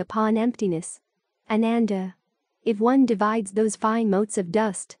bordering upon emptiness. Ananda, if one divides those fine motes of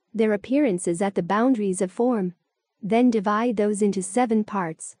dust, their appearance is at the boundaries of form. Then divide those into 7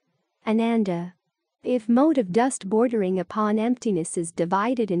 parts. Ananda, if mote of dust bordering upon emptiness is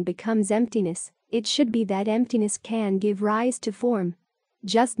divided and becomes emptiness, it should be that emptiness can give rise to form.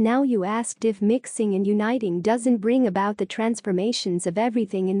 Just now you asked if mixing and uniting doesn't bring about the transformations of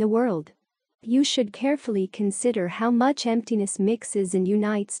everything in the world. You should carefully consider how much emptiness mixes and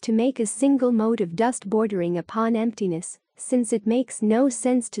unites to make a single mote of dust bordering upon emptiness, since it makes no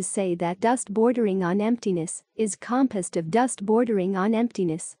sense to say that dust bordering on emptiness is composed of dust bordering on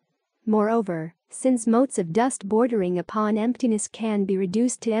emptiness. Moreover, since motes of dust bordering upon emptiness can be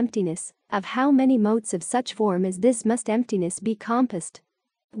reduced to emptiness, of how many motes of such form as this must emptiness be composed?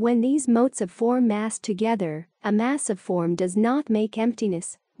 When these motes of form mass together, a mass of form does not make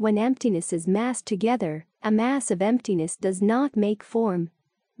emptiness. When emptiness is massed together, a mass of emptiness does not make form.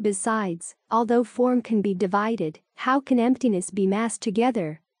 Besides, although form can be divided, how can emptiness be massed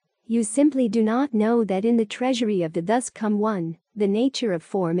together? You simply do not know that in the treasury of the thus come one, the nature of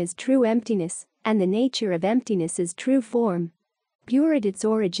form is true emptiness, and the nature of emptiness is true form. Pure at its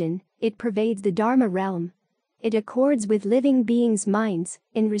origin, it pervades the Dharma realm. It accords with living beings' minds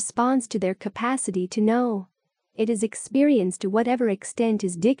in response to their capacity to know. It is experienced to whatever extent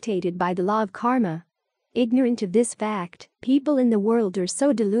is dictated by the law of karma. Ignorant of this fact, people in the world are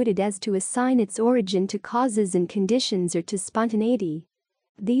so deluded as to assign its origin to causes and conditions or to spontaneity.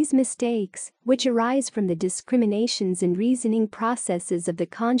 These mistakes, which arise from the discriminations and reasoning processes of the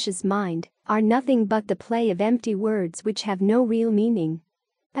conscious mind, are nothing but the play of empty words which have no real meaning.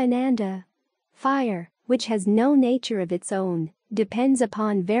 Ananda, fire, which has no nature of its own, depends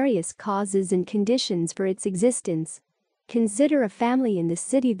upon various causes and conditions for its existence. Consider a family in the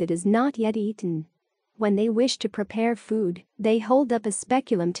city that has not yet eaten. When they wish to prepare food, they hold up a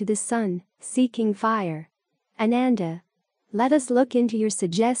speculum to the sun, seeking fire. Ananda, Let us look into your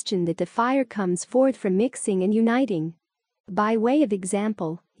suggestion that the fire comes forth from mixing and uniting. By way of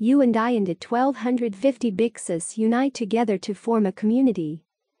example, you and I and 1250 bhiksus unite together to form a community.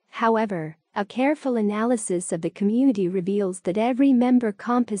 However, a careful analysis of the community reveals that every member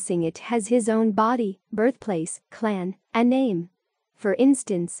compassing it has his own body, birthplace, clan, and name. For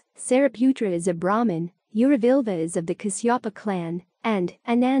instance, Sariputra is a Brahmin, Uravilva is of the Kasyapa clan, and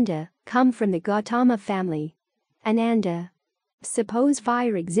Ananda come from the Gautama family. Ananda. Suppose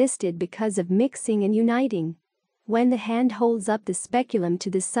fire existed because of mixing and uniting. When the hand holds up the speculum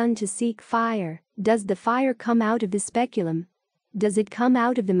to the sun to seek fire, does the fire come out of the speculum? Does it come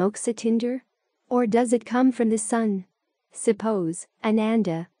out of the moksha tinder? Or does it come from the sun? Suppose,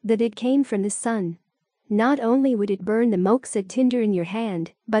 Ananda, that it came from the sun. Not only would it burn the moksha tinder in your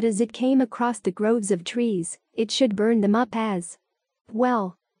hand, but as it came across the groves of trees, it should burn them up as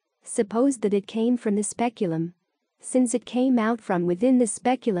well. Suppose that it came from the speculum. Since it came out from within the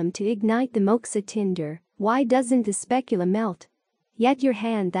speculum to ignite the moksha tinder, why doesn't the speculum melt? Yet your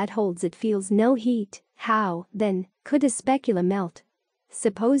hand that holds it feels no heat. How, then, could the speculum melt?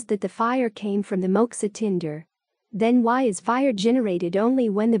 Suppose that the fire came from the moksha tinder. Then why is fire generated only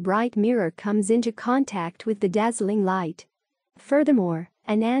when the bright mirror comes into contact with the dazzling light? Furthermore,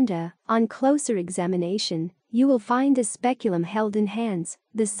 Ananda, on closer examination, you will find the speculum held in hands,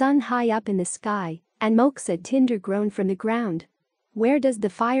 the sun high up in the sky, and moksha tinder grown from the ground. Where does the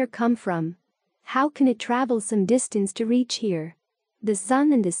fire come from? How can it travel some distance to reach here? The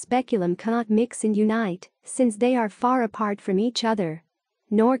sun and the speculum cannot mix and unite, since they are far apart from each other.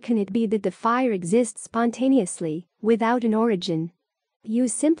 Nor can it be that the fire exists spontaneously, without an origin. You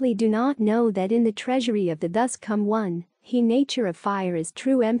simply do not know that in the treasury of the thus come one, he nature of fire is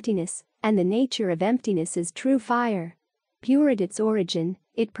true emptiness, and the nature of emptiness is true fire. Pure at its origin,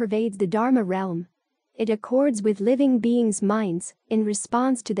 it pervades the Dharma realm. It accords with living beings' minds, in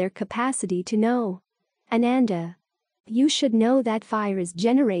response to their capacity to know. Ananda. You should know that fire is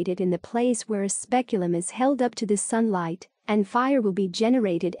generated in the place where a speculum is held up to the sunlight, and fire will be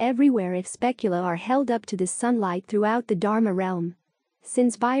generated everywhere if specula are held up to the sunlight throughout the Dharma realm.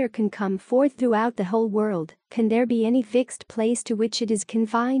 Since fire can come forth throughout the whole world, can there be any fixed place to which it is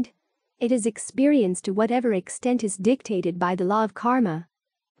confined? It is experienced to whatever extent is dictated by the law of karma.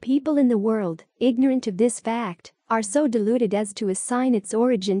 People in the world, ignorant of this fact, are so deluded as to assign its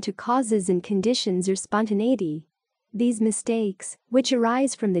origin to causes and conditions or spontaneity. These mistakes, which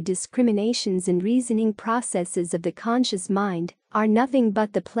arise from the discriminations and reasoning processes of the conscious mind, are nothing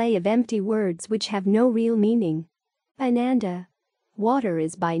but the play of empty words which have no real meaning. Ananda. Water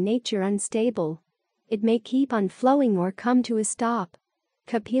is by nature unstable. It may keep on flowing or come to a stop.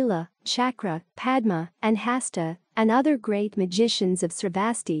 Kapila, Chakra, Padma, and Hasta, and other great magicians of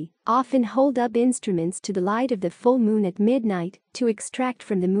Sravasti, often hold up instruments to the light of the full moon at midnight to extract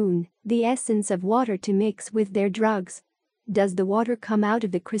from the moon the essence of water to mix with their drugs. Does the water come out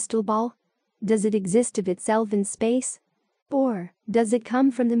of the crystal ball? Does it exist of itself in space? Or does it come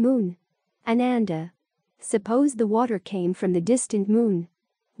from the moon? Ananda. Suppose the water came from the distant moon.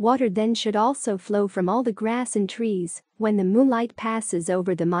 Water then should also flow from all the grass and trees when the moonlight passes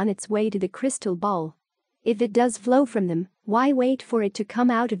over them on its way to the crystal ball. If it does flow from them, why wait for it to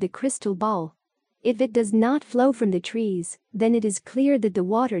come out of the crystal ball? If it does not flow from the trees, then it is clear that the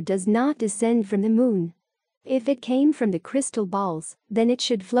water does not descend from the moon. If it came from the crystal balls, then it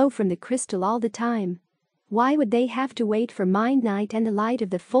should flow from the crystal all the time. Why would they have to wait for midnight and the light of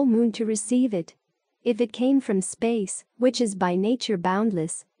the full moon to receive it? If it came from space, which is by nature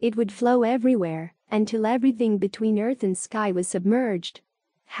boundless, it would flow everywhere, until everything between earth and sky was submerged.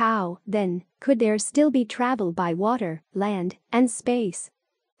 How, then, could there still be travel by water, land, and space?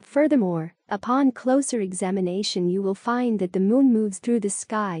 Furthermore, upon closer examination you will find that the moon moves through the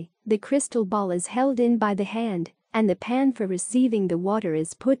sky, the crystal ball is held in by the hand, and the pan for receiving the water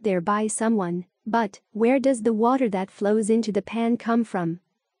is put there by someone. But where does the water that flows into the pan come from?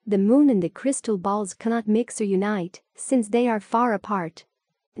 The moon and the crystal balls cannot mix or unite, since they are far apart.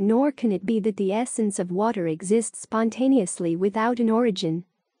 Nor can it be that the essence of water exists spontaneously without an origin.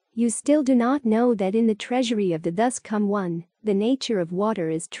 You still do not know that in the treasury of the thus come one, the nature of water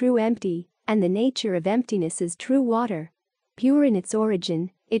is true empty, and the nature of emptiness is true water. Pure in its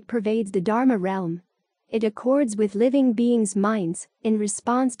origin, it pervades the Dharma realm. It accords with living beings' minds, in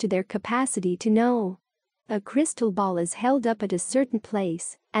response to their capacity to know. A crystal ball is held up at a certain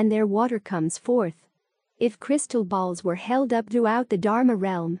place, and there water comes forth. If crystal balls were held up throughout the Dharma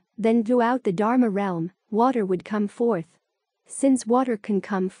realm, then throughout the Dharma realm, water would come forth. Since water can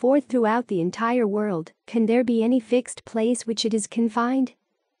come forth throughout the entire world, can there be any fixed place which it is confined?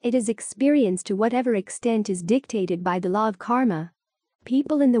 It is experienced to whatever extent is dictated by the law of karma.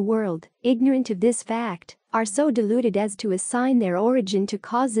 People in the world, ignorant of this fact, are so deluded as to assign their origin to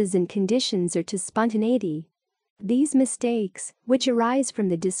causes and conditions or to spontaneity. These mistakes, which arise from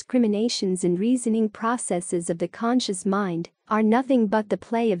the discriminations and reasoning processes of the conscious mind, are nothing but the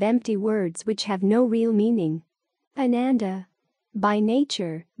play of empty words which have no real meaning. Ananda. By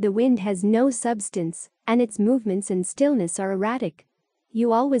nature, the wind has no substance, and its movements and stillness are erratic.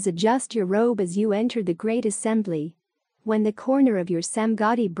 You always adjust your robe as you enter the great assembly. When the corner of your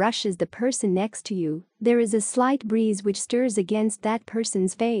samgati brushes the person next to you, there is a slight breeze which stirs against that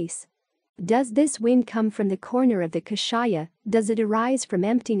person's face. Does this wind come from the corner of the kashaya, does it arise from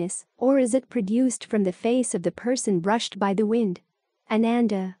emptiness, or is it produced from the face of the person brushed by the wind?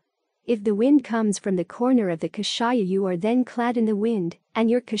 Ananda. If the wind comes from the corner of the kashaya, you are then clad in the wind,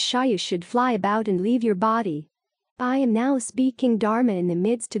 and your kashaya should fly about and leave your body. I am now speaking Dharma in the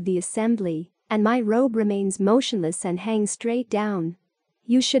midst of the assembly, and my robe remains motionless and hangs straight down.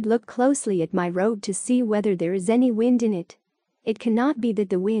 You should look closely at my robe to see whether there is any wind in it. It cannot be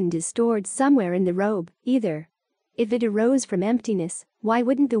that the wind is stored somewhere in the robe, either. If it arose from emptiness, why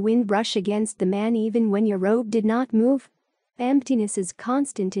wouldn't the wind brush against the man even when your robe did not move? Emptiness is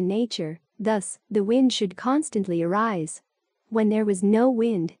constant in nature, thus, the wind should constantly arise. When there was no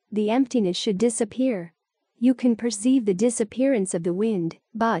wind, the emptiness should disappear. You can perceive the disappearance of the wind,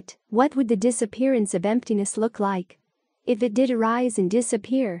 but what would the disappearance of emptiness look like? If it did arise and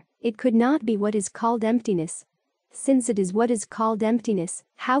disappear, it could not be what is called emptiness. Since it is what is called emptiness,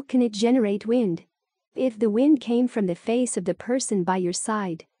 how can it generate wind? If the wind came from the face of the person by your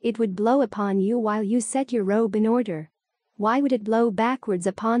side, it would blow upon you while you set your robe in order. Why would it blow backwards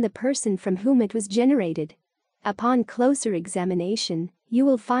upon the person from whom it was generated? Upon closer examination, you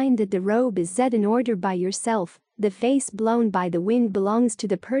will find that the robe is set in order by yourself, the face blown by the wind belongs to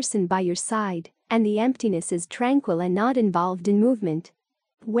the person by your side, and the emptiness is tranquil and not involved in movement.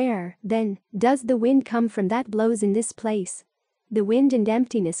 Where, then, does the wind come from that blows in this place? The wind and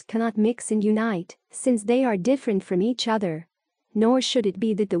emptiness cannot mix and unite, since they are different from each other. Nor should it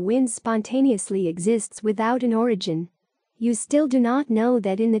be that the wind spontaneously exists without an origin. You still do not know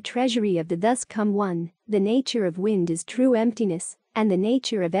that in the treasury of the thus come one, the nature of wind is true emptiness, and the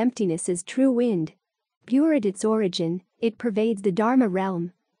nature of emptiness is true wind. Pure at its origin, it pervades the Dharma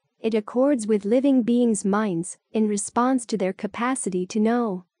realm. It accords with living beings' minds, in response to their capacity to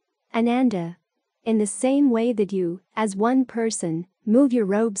know. Ananda. In the same way that you, as one person, move your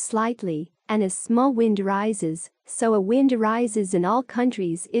robe slightly, and a small wind arises, so a wind arises in all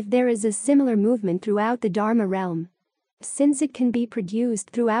countries if there is a similar movement throughout the Dharma realm. Since it can be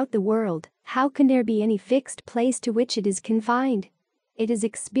produced throughout the world, how can there be any fixed place to which it is confined? It is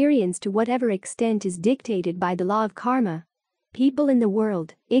experienced to whatever extent is dictated by the law of karma. People in the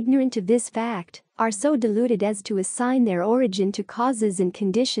world, ignorant of this fact, are so deluded as to assign their origin to causes and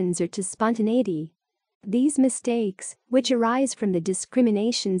conditions or to spontaneity. These mistakes, which arise from the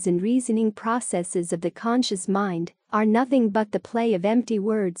discriminations and reasoning processes of the conscious mind, are nothing but the play of empty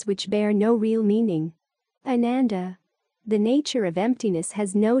words which bear no real meaning. Ananda. The nature of emptiness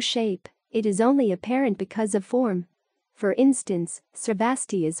has no shape, it is only apparent because of form. For instance,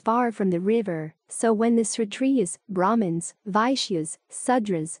 Sravasti is far from the river, so when the Kshatriyas, Brahmins, Vaishyas,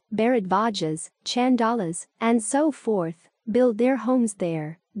 Sudras, Bharadvajas, Chandalas, and so forth, build their homes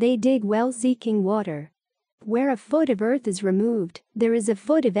there, they dig wells seeking water. Where a foot of earth is removed, there is a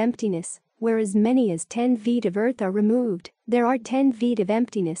foot of emptiness, where as many as 10 feet of earth are removed, there are 10 feet of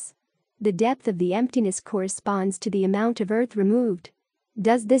emptiness. The depth of the emptiness corresponds to the amount of earth removed.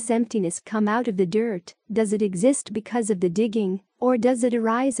 Does this emptiness come out of the dirt, does it exist because of the digging, or does it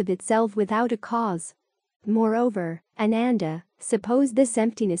arise of itself without a cause? Moreover, Ananda, suppose this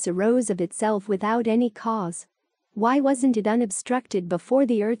emptiness arose of itself without any cause. Why wasn't it unobstructed before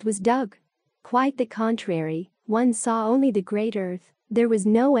the earth was dug? Quite the contrary, one saw only the great earth, there was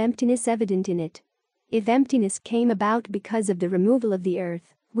no emptiness evident in it. If emptiness came about because of the removal of the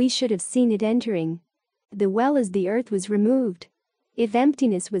earth, we should have seen it entering the well as the earth was removed. If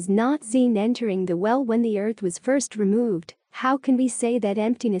emptiness was not seen entering the well when the earth was first removed, how can we say that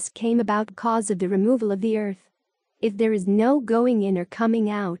emptiness came about because of the removal of the earth? If there is no going in or coming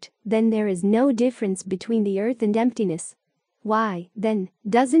out, then there is no difference between the earth and emptiness. Why, then,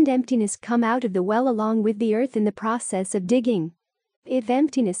 doesn't emptiness come out of the well along with the earth in the process of digging? If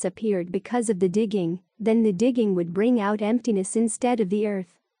emptiness appeared because of the digging, then the digging would bring out emptiness instead of the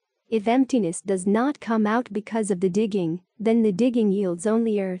earth. If emptiness does not come out because of the digging, then the digging yields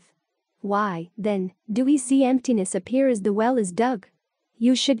only earth. Why, then, do we see emptiness appear as the well is dug?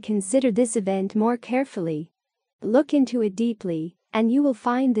 You should consider this event more carefully. Look into it deeply, and you will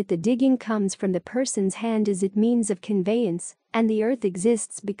find that the digging comes from the person's hand as its means of conveyance, and the earth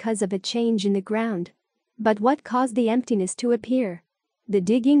exists because of a change in the ground. But what caused the emptiness to appear? The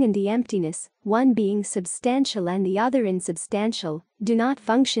digging and the emptiness, one being substantial and the other insubstantial, do not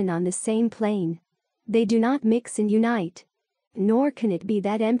function on the same plane. They do not mix and unite. Nor can it be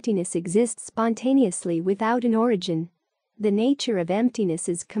that emptiness exists spontaneously without an origin. The nature of emptiness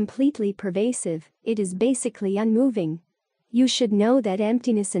is completely pervasive, it is basically unmoving. You should know that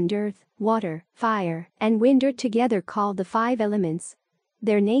emptiness and earth, water, fire, and wind are together called the five elements.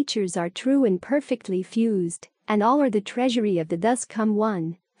 Their natures are true and perfectly fused, and all are the treasury of the thus come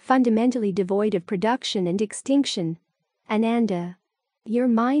one, fundamentally devoid of production and extinction. Ananda. Your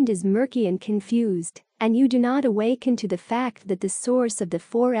mind is murky and confused, and you do not awaken to the fact that the source of the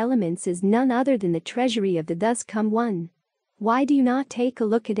four elements is none other than the treasury of the thus come one. Why do you not take a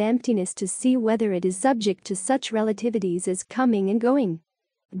look at emptiness to see whether it is subject to such relativities as coming and going?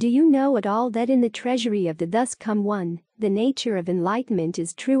 Do you know at all that in the treasury of the thus come one, the nature of enlightenment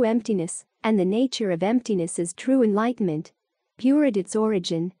is true emptiness, and the nature of emptiness is true enlightenment? Pure at its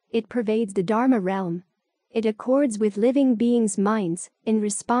origin, it pervades the Dharma realm. It accords with living beings' minds in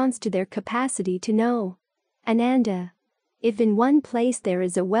response to their capacity to know. Ananda. If in one place there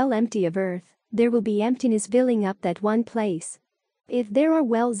is a well empty of earth, there will be emptiness filling up that one place. If there are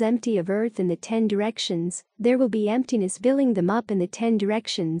wells empty of earth in the 10 directions, there will be emptiness filling them up in the 10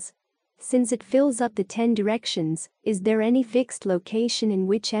 directions. Since it fills up the 10 directions, is there any fixed location in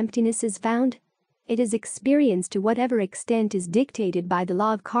which emptiness is found? It is experienced to whatever extent is dictated by the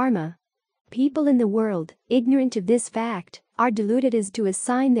law of karma. People in the world, ignorant of this fact, are deluded as to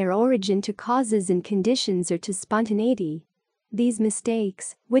assign their origin to causes and conditions or to spontaneity. These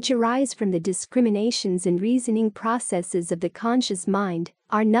mistakes, which arise from the discriminations and reasoning processes of the conscious mind,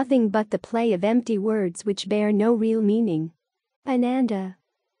 are nothing but the play of empty words which bear no real meaning. Ananda.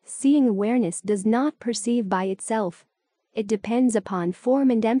 Seeing awareness does not perceive by itself. It depends upon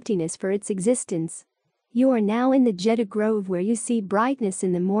form and emptiness for its existence. You are now in the Jeddah Grove where you see brightness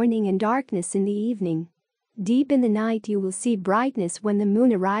in the morning and darkness in the evening. Deep in the night you will see brightness when the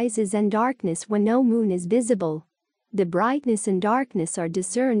moon arises and darkness when no moon is visible. The brightness and darkness are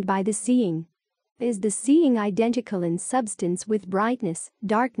discerned by the seeing. Is the seeing identical in substance with brightness,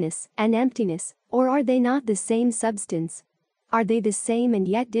 darkness, and emptiness, or are they not the same substance? Are they the same and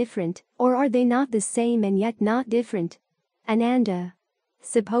yet different, or are they not the same and yet not different? Ananda.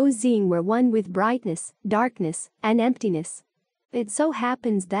 Suppose seeing were one with brightness, darkness, and emptiness. It so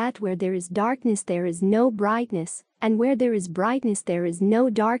happens that where there is darkness there is no brightness, and where there is brightness there is no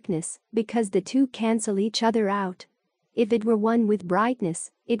darkness, because the two cancel each other out. If it were one with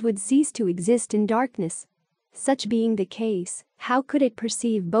brightness, it would cease to exist in darkness. Such being the case, how could it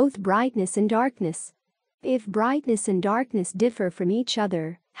perceive both brightness and darkness? If brightness and darkness differ from each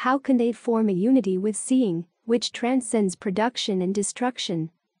other, how can they form a unity with seeing, which transcends production and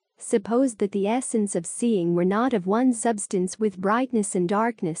destruction? Suppose that the essence of seeing were not of one substance with brightness and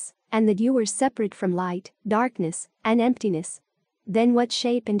darkness, and that you were separate from light, darkness, and emptiness. Then what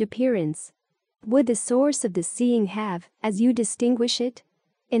shape and appearance would the source of the seeing have, as you distinguish it?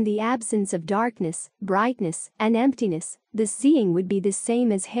 In the absence of darkness, brightness, and emptiness, the seeing would be the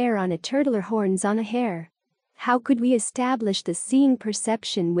same as hair on a turtle or horns on a hare. How could we establish the seeing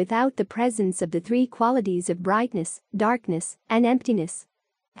perception without the presence of the three qualities of brightness, darkness, and emptiness?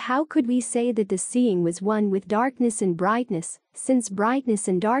 How could we say that the seeing was one with darkness and brightness, since brightness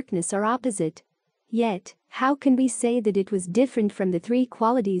and darkness are opposite? Yet, how can we say that it was different from the three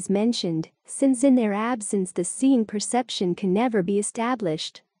qualities mentioned, since in their absence the seeing perception can never be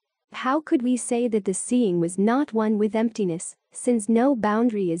established? How could we say that the seeing was not one with emptiness, since no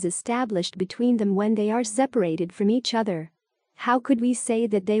boundary is established between them when they are separated from each other? How could we say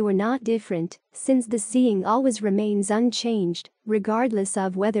that they were not different, since the seeing always remains unchanged, regardless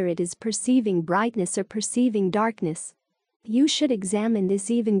of whether it is perceiving brightness or perceiving darkness? You should examine this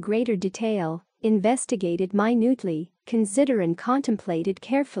even greater detail, investigate it minutely, consider and contemplate it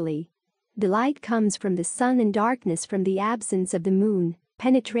carefully. The light comes from the sun and darkness from the absence of the moon.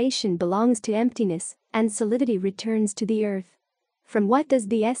 Penetration belongs to emptiness, and solidity returns to the earth. From what does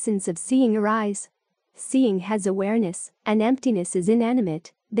the essence of seeing arise? Seeing has awareness, and emptiness is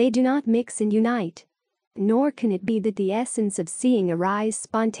inanimate, they do not mix and unite. Nor can it be that the essence of seeing arise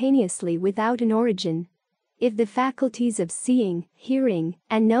spontaneously without an origin. If the faculties of seeing, hearing,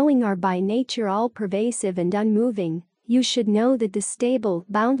 and knowing are by nature all-pervasive and unmoving, you should know that the stable,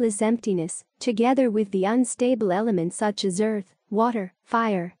 boundless emptiness, together with the unstable elements such as earth, water,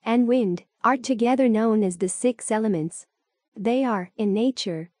 fire, and wind, are together known as the 6 elements. They are, in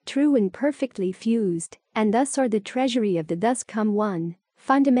nature, true and perfectly fused, and thus are the treasury of the thus come one,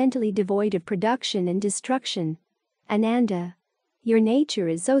 fundamentally devoid of production and destruction. Ananda. Your nature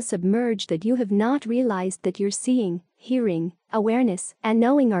is so submerged that you have not realized that your seeing, hearing, awareness, and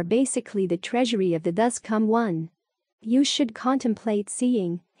knowing are basically the treasury of the thus come one. You should contemplate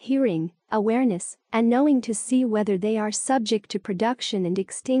seeing, hearing, awareness, and knowing to see whether they are subject to production and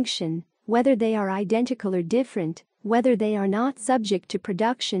extinction, whether they are identical or different, whether they are not subject to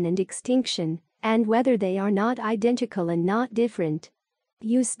production and extinction, and whether they are not identical and not different.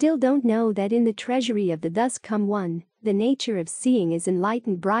 You still don't know that in the treasury of the thus come one, the nature of seeing is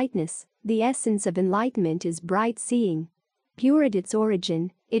enlightened brightness, the essence of enlightenment is bright seeing. Pure at its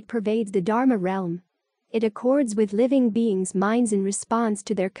origin, it pervades the Dharma realm. It accords with living beings' minds in response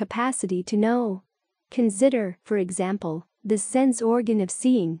to their capacity to know. Consider, for example, the sense organ of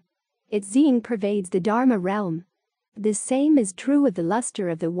seeing. Its seeing pervades the Dharma realm. The same is true of the luster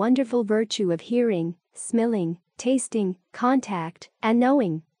of the wonderful virtue of hearing, smelling, tasting, contact, and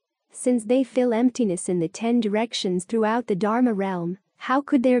knowing. Since they fill emptiness in the 10 directions throughout the Dharma realm, how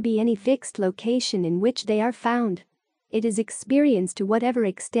could there be any fixed location in which they are found? It is experienced to whatever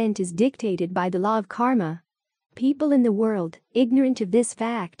extent is dictated by the law of karma. People in the world, ignorant of this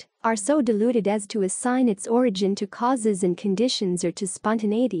fact, are so deluded as to assign its origin to causes and conditions or to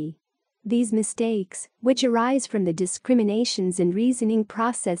spontaneity. These mistakes, which arise from the discriminations and reasoning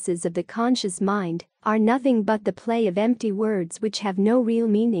processes of the conscious mind, are nothing but the play of empty words which have no real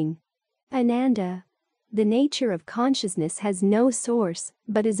meaning. Ananda. The nature of consciousness has no source,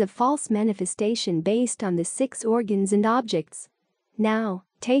 but is a false manifestation based on the 6 organs and objects. Now,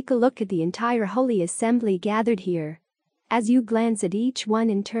 take a look at the entire holy assembly gathered here. As you glance at each one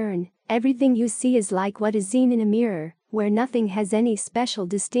in turn, everything you see is like what is seen in a mirror, where nothing has any special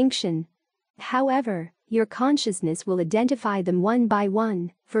distinction. However, your consciousness will identify them one by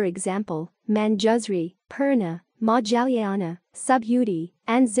one, for example, Manjusri, Purna, Moggallana, Subhuti,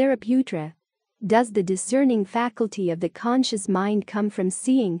 and Zaraputra. Does the discerning faculty of the conscious mind come from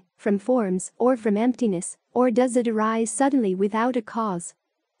seeing, from forms, or from emptiness, or does it arise suddenly without a cause?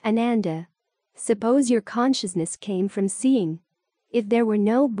 Ananda. Suppose your consciousness came from seeing. If there were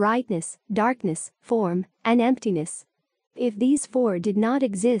no brightness, darkness, form, and emptiness, if these 4 did not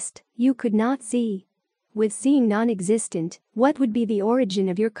exist, you could not see. With seeing non-existent, what would be the origin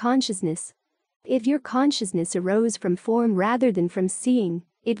of your consciousness? If your consciousness arose from form rather than from seeing,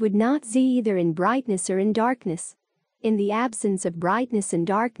 it would not see either in brightness or in darkness. In the absence of brightness and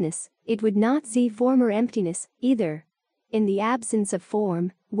darkness, it would not see form or emptiness, either. In the absence of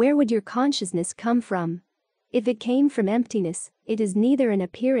form, where would your consciousness come from? If it came from emptiness, it is neither an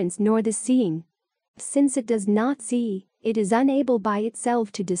appearance nor the seeing. Since it does not see, it is unable by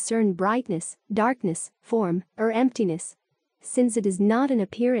itself to discern brightness, darkness, form, or emptiness. Since it is not an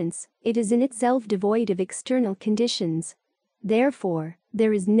appearance, it is in itself devoid of external conditions. Therefore,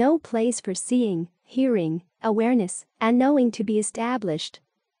 there is no place for seeing, hearing, awareness, and knowing to be established.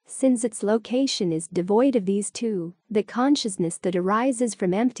 Since its location is devoid of these 2, the consciousness that arises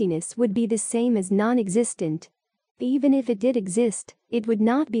from emptiness would be the same as non-existent. Even if it did exist, it would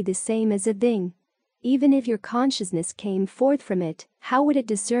not be the same as a thing. Even if your consciousness came forth from it, how would it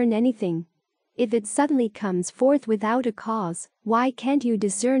discern anything? If it suddenly comes forth without a cause, why can't you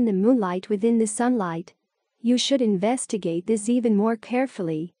discern the moonlight within the sunlight? You should investigate this even more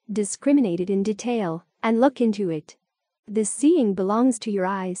carefully, discriminate it in detail, and look into it. The seeing belongs to your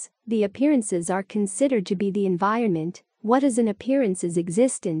eyes, the appearances are considered to be the environment. What is an appearance is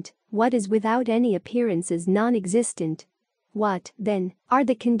existent, what is without any appearance is non-existent. What, then, are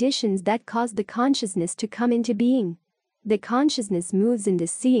the conditions that cause the consciousness to come into being? The consciousness moves and the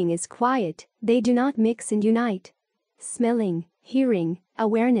seeing is quiet, they do not mix and unite. Smelling, hearing,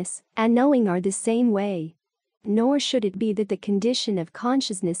 awareness, and knowing are the same way. Nor should it be that the condition of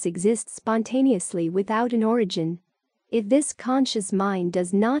consciousness exists spontaneously without an origin. If this conscious mind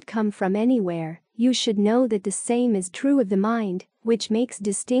does not come from anywhere, you should know that the same is true of the mind, which makes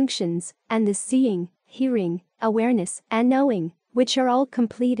distinctions, and the seeing, hearing, awareness, and knowing, which are all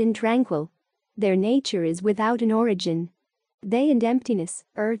complete and tranquil. Their nature is without an origin. They and emptiness,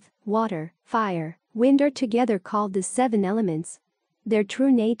 earth, water, fire, wind are together called the 7 elements. Their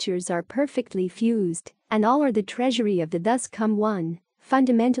true natures are perfectly fused, and all are the treasury of the thus come one,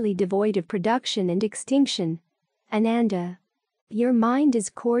 fundamentally devoid of production and extinction. Ananda. Your mind is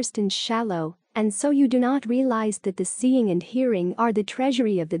coarse and shallow, and so you do not realize that the seeing and hearing are the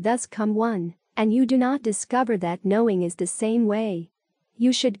treasury of the thus come one, and you do not discover that knowing is the same way.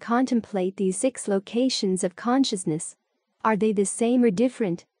 You should contemplate these 6 locations of consciousness. Are they the same or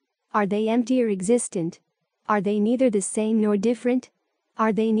different? Are they empty or existent? Are they neither the same nor different?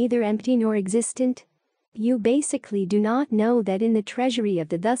 Are they neither empty nor existent? You basically do not know that in the treasury of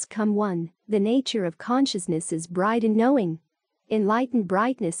the thus come one, the nature of consciousness is bright and knowing. Enlightened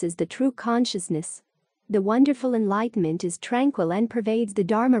brightness is the true consciousness. The wonderful enlightenment is tranquil and pervades the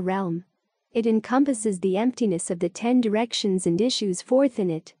Dharma realm. It encompasses the emptiness of the 10 directions and issues forth in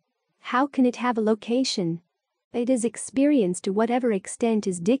it. How can it have a location? It is experienced to whatever extent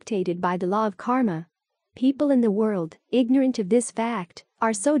is dictated by the law of karma. People in the world, ignorant of this fact,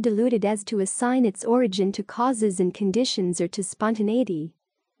 are so deluded as to assign its origin to causes and conditions or to spontaneity.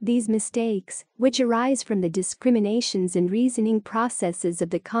 These mistakes, which arise from the discriminations and reasoning processes of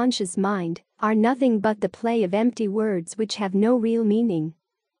the conscious mind, are nothing but the play of empty words which have no real meaning.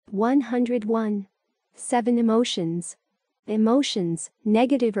 101. 7 emotions. Emotions,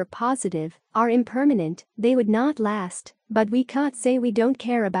 negative or positive, are impermanent, they would not last, but we can't say we don't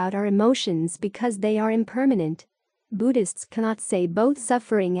care about our emotions because they are impermanent. Buddhists cannot say both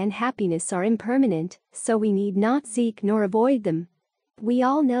suffering and happiness are impermanent, so we need not seek nor avoid them. We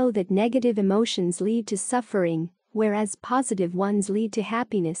all know that negative emotions lead to suffering, whereas positive ones lead to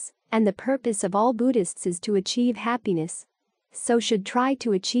happiness, and the purpose of all Buddhists is to achieve happiness. So should try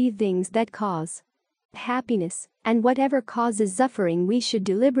to achieve things that cause happiness, and whatever causes suffering we should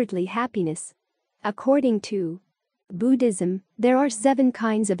deliberately happiness. According to Buddhism, there are 7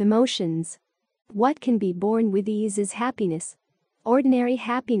 kinds of emotions. What can be born with ease is happiness. Ordinary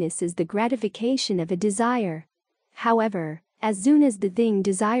happiness is the gratification of a desire. However, as soon as the thing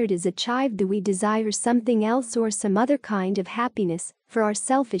desired is achieved, we desire something else or some other kind of happiness, for our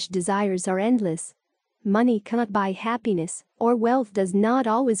selfish desires are endless. Money cannot buy happiness, or wealth does not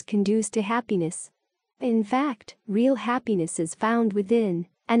always conduce to happiness. In fact, real happiness is found within,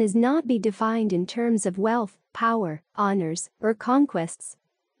 and is not be defined in terms of wealth, power, honors, or conquests.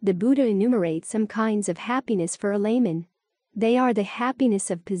 The Buddha enumerates some kinds of happiness for a layman. They are the happiness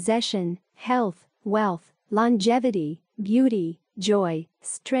of possession, health, wealth, longevity, beauty, joy,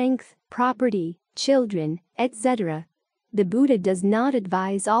 strength, property, children, etc. The Buddha does not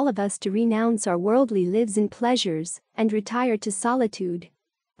advise all of us to renounce our worldly lives and pleasures and retire to solitude.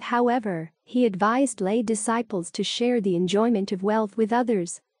 However, he advised lay disciples to share the enjoyment of wealth with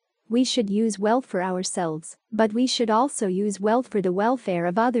others. We should use wealth for ourselves, but we should also use wealth for the welfare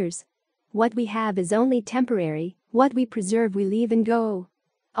of others. What we have is only temporary, what we preserve we leave and go.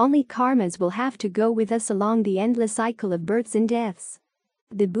 Only karmas will have to go with us along the endless cycle of births and deaths.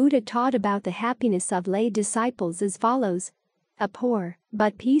 The Buddha taught about the happiness of lay disciples as follows. A poor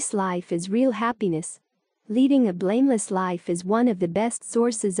but peace life is real happiness. Leading a blameless life is one of the best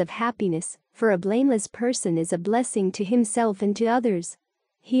sources of happiness, for a blameless person is a blessing to himself and to others.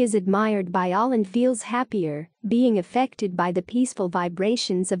 He is admired by all and feels happier, being affected by the peaceful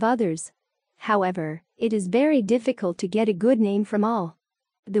vibrations of others. However, it is very difficult to get a good name from all.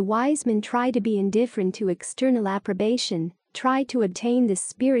 The wise men try to be indifferent to external approbation, try to obtain this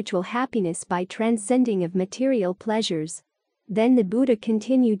spiritual happiness by transcending of material pleasures. Then the Buddha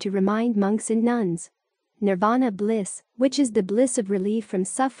continued to remind monks and nuns. Nirvana bliss, which is the bliss of relief from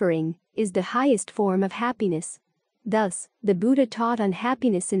suffering, is the highest form of happiness. Thus, the Buddha taught on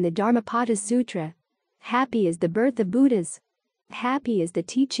happiness in the Dharmapada Sutra. Happy is the birth of Buddhas. Happy is the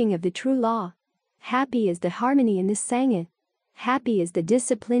teaching of the true law. Happy is the harmony in the Sangha. Happy is the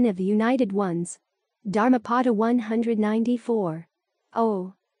discipline of the united ones. Dharmapada 194.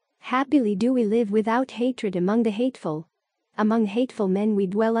 Oh! Happily do we live without hatred among the hateful. Among hateful men we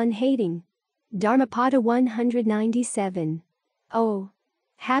dwell unhating. Dharmapada 197. Oh!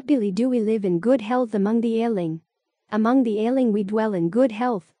 Happily do we live in good health among the ailing. Among the ailing we dwell in good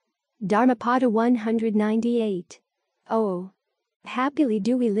health. Dharmapada 198. Oh! Happily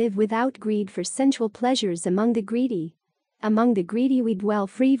do we live without greed for sensual pleasures among the greedy. Among the greedy we dwell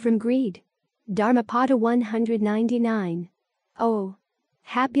free from greed. Dharmapada 199. Oh!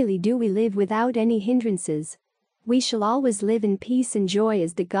 Happily do we live without any hindrances. We shall always live in peace and joy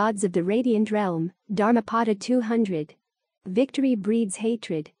as the gods of the radiant realm. Dharmapada 200. Victory breeds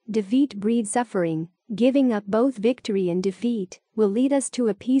hatred, defeat breeds suffering. Giving up both victory and defeat will lead us to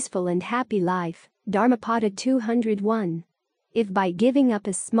a peaceful and happy life. Dharmapada 201. If by giving up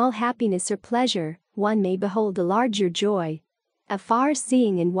a small happiness or pleasure, one may behold a larger joy, a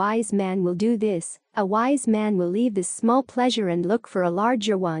far-seeing and wise man will do this. A wise man will leave this small pleasure and look for a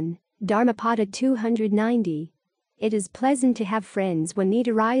larger one. Dharmapada 290. It is pleasant to have friends when need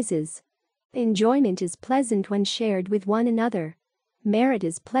arises. Enjoyment is pleasant when shared with one another. Merit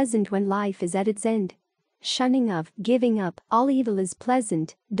is pleasant when life is at its end. Shunning of, giving up, all evil is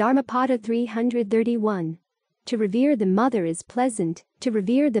pleasant. Dharmapada 331. To revere the mother is pleasant, to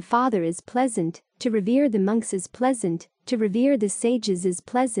revere the father is pleasant, To revere the monks is pleasant, to revere the sages is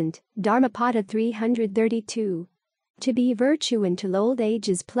pleasant. Dharmapada 332. To be virtue until old age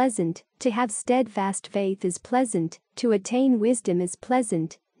is pleasant, to have steadfast faith is pleasant, to attain wisdom is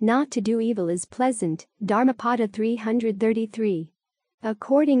pleasant, not to do evil is pleasant. Dharmapada 333.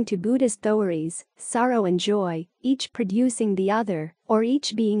 According to Buddhist theories, sorrow and joy, each producing the other, or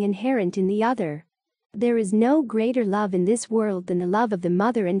each being inherent in the other. There is no greater love in this world than the love of the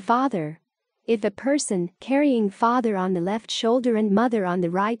mother and father. If a person, carrying father on the left shoulder and mother on the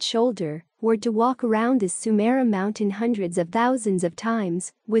right shoulder, were to walk around this Sumera mountain hundreds of thousands of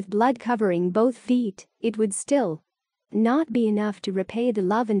times, with blood covering both feet, it would still not be enough to repay the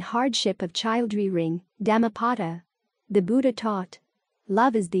love and hardship of child rearing. Dhammapada. The Buddha taught,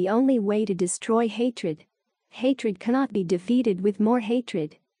 love is the only way to destroy hatred. Hatred cannot be defeated with more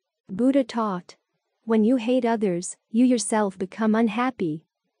hatred. Buddha taught, when you hate others, you yourself become unhappy.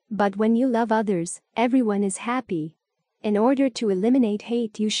 But when you love others, everyone is happy. In order to eliminate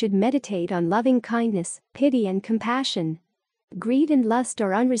hate, you should meditate on loving kindness, pity and compassion. Greed and lust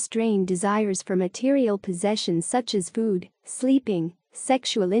are unrestrained desires for material possessions such as food, sleeping,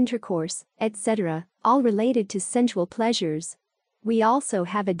 sexual intercourse, etc., all related to sensual pleasures. We also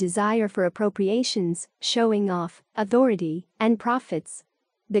have a desire for appropriations, showing off, authority, and profits.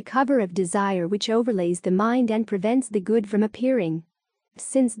 The cover of desire which overlays the mind and prevents the good from appearing.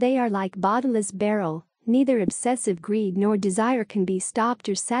 Since they are like bottomless barrel, neither obsessive greed nor desire can be stopped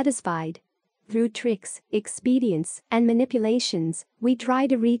or satisfied. Through tricks, expedients, and manipulations, we try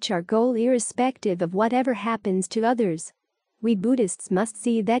to reach our goal irrespective of whatever happens to others. We Buddhists must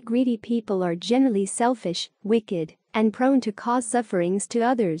see that greedy people are generally selfish, wicked, and prone to cause sufferings to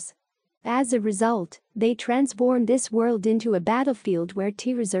others. As a result, they transform this world into a battlefield where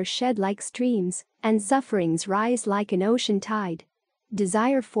tears are shed like streams, and sufferings rise like an ocean tide.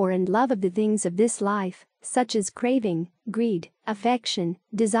 Desire for and love of the things of this life, such as craving, greed, affection,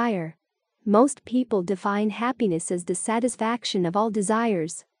 desire. Most people define happiness as the satisfaction of all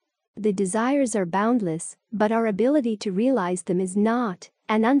desires. The desires are boundless, but our ability to realize them is not,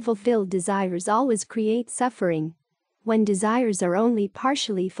 and unfulfilled desires always create suffering. When desires are only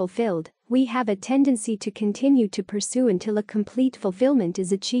partially fulfilled, we have a tendency to continue to pursue until a complete fulfillment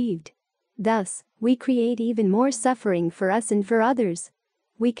is achieved. Thus, we create even more suffering for us and for others.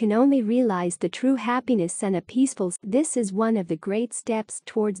 We can only realize the true happiness and a peaceful. This is one of the great steps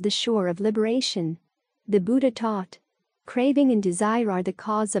towards the shore of liberation. The Buddha taught, craving and desire are the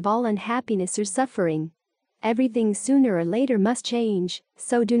cause of all unhappiness or suffering. Everything sooner or later must change,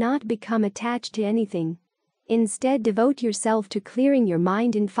 so do not become attached to anything. Instead, devote yourself to clearing your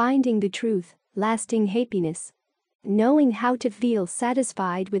mind and finding the truth, lasting happiness. Knowing how to feel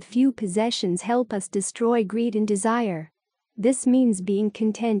satisfied with few possessions help us destroy greed and desire. This means being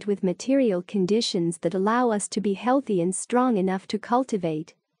content with material conditions that allow us to be healthy and strong enough to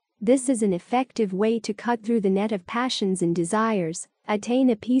cultivate. This is an effective way to cut through the net of passions and desires, attain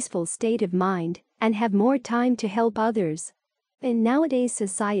a peaceful state of mind, and have more time to help others. In nowadays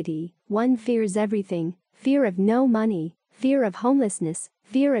society, one fears everything: fear of no money, fear of homelessness,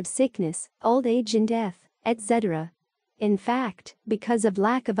 fear of sickness, old age and death, etc. In fact, because of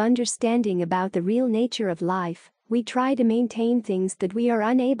lack of understanding about the real nature of life, we try to maintain things that we are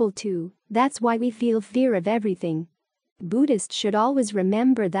unable to. That's why we feel fear of everything. Buddhists should always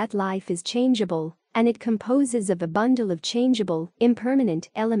remember that life is changeable, and it composes of a bundle of changeable, impermanent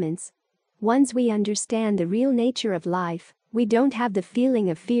elements. Once we understand the real nature of life, we don't have the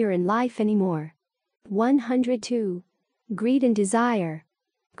feeling of fear in life anymore. 102. Greed and desire.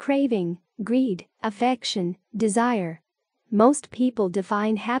 Craving, greed, affection, desire. Most people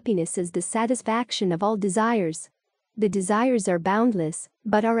define happiness as the satisfaction of all desires. The desires are boundless,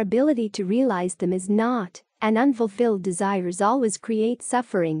 but our ability to realize them is not, and unfulfilled desires always create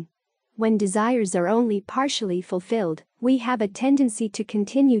suffering. When desires are only partially fulfilled, we have a tendency to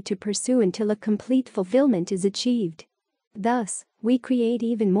continue to pursue until a complete fulfillment is achieved. Thus, we create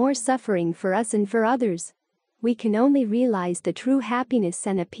even more suffering for us and for others. We can only realize the true happiness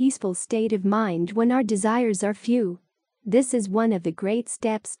and a peaceful state of mind when our desires are few. This is one of the great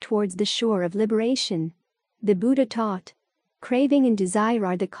steps towards the shore of liberation. The Buddha taught, craving and desire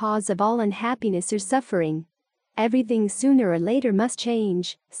are the cause of all unhappiness or suffering. Everything sooner or later must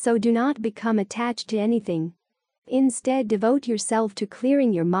change, so do not become attached to anything. Instead, devote yourself to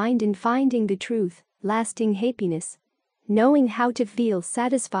clearing your mind and finding the truth, lasting happiness. Knowing how to feel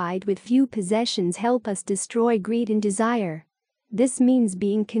satisfied with few possessions help us destroy greed and desire. This means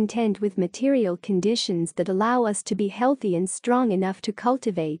being content with material conditions that allow us to be healthy and strong enough to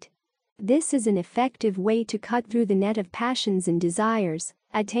cultivate. This is an effective way to cut through the net of passions and desires,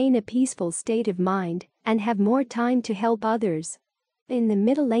 attain a peaceful state of mind, and have more time to help others. In the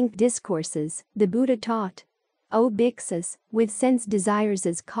middle-length discourses, the Buddha taught, O bhikkhus, with sense desires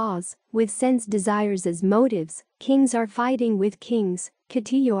as cause, with sense desires as motives, kings are fighting with kings,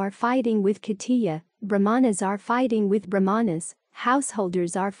 Katiya are fighting with Katiya, Brahmanas are fighting with Brahmanas,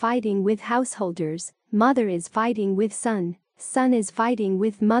 householders are fighting with householders, mother is fighting with son is fighting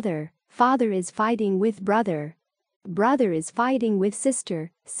with mother, father is fighting with brother. Brother is fighting with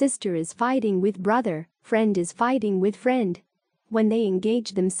sister is fighting with brother, friend is fighting with friend. When they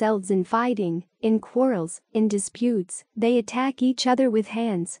engage themselves in fighting, in quarrels, in disputes, they attack each other with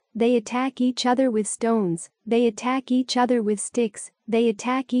hands, they attack each other with stones, they attack each other with sticks, they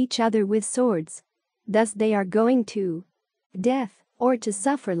attack each other with swords. Thus they are going to death, or to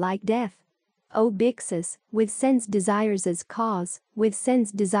suffer like death. O bhikkhus, with sense desires as cause, with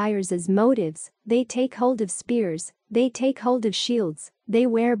sense desires as motives, they take hold of spears, they take hold of shields, they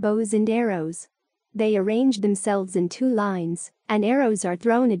wear bows and arrows. They arrange themselves in two lines, and arrows are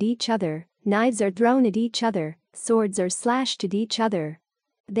thrown at each other, knives are thrown at each other, swords are slashed at each other.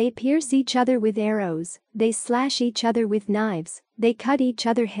 They pierce each other with arrows, they slash each other with knives, they cut each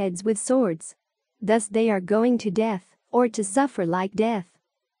other heads with swords. Thus they are going to death, or to suffer like death.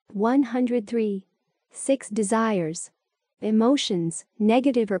 103. 6 desires. Emotions,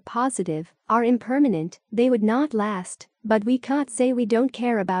 negative or positive, are impermanent, they would not last, but we can't say we don't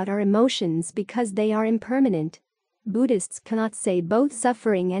care about our emotions because they are impermanent. Buddhists cannot say both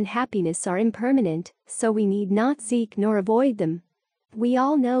suffering and happiness are impermanent, so we need not seek nor avoid them. We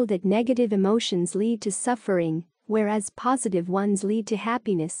all know that negative emotions lead to suffering, whereas positive ones lead to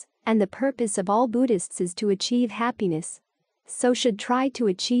happiness, and the purpose of all Buddhists is to achieve happiness. So should try to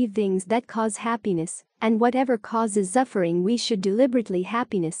achieve things that cause happiness, and whatever causes suffering we should deliberately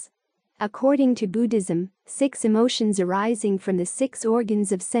happiness. According to Buddhism, 6 emotions arising from the 6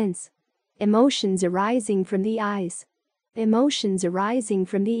 organs of sense. Emotions arising from the eyes. Emotions arising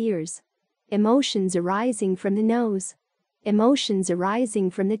from the ears. Emotions arising from the nose. Emotions arising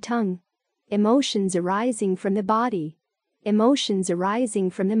from the tongue. Emotions arising from the body. Emotions arising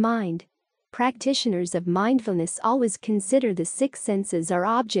from the mind. Practitioners of mindfulness always consider the 6 senses are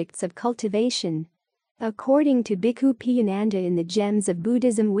objects of cultivation. According to Bhikkhu Piyananda in the Gems of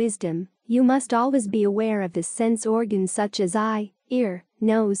Buddhism Wisdom, you must always be aware of the sense organs such as eye, ear,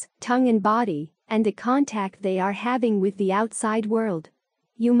 nose, tongue and body, and the contact they are having with the outside world.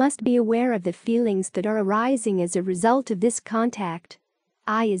 You must be aware of the feelings that are arising as a result of this contact.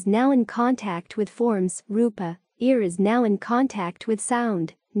 Eye is now in contact with forms, rupa, ear is now in contact with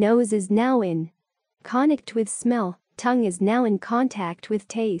sound, nose is now in contact with smell, tongue is now in contact with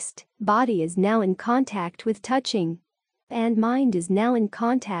taste, body is now in contact with touching, and mind is now in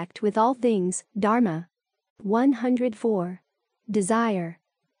contact with all things, Dharma. 104. Desire.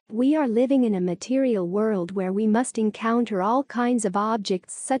 We are living in a material world where we must encounter all kinds of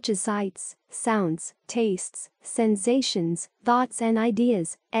objects such as sights, sounds, tastes, sensations, thoughts and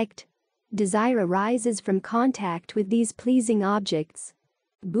ideas, Desire arises from contact with these pleasing objects.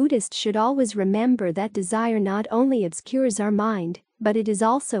 Buddhists should always remember that desire not only obscures our mind, but it is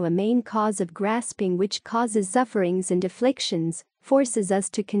also a main cause of grasping which causes sufferings and afflictions, forces us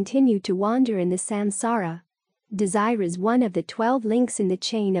to continue to wander in the samsara. Desire is one of the 12 links in the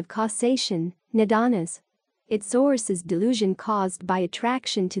chain of causation, nidanas. Its source is delusion caused by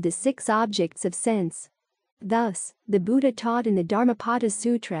attraction to the 6 objects of sense. Thus, the Buddha taught in the Dharmapada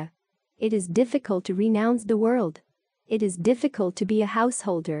Sutra, it is difficult to renounce the world. It is difficult to be a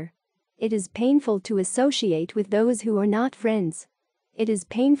householder. It is painful to associate with those who are not friends. It is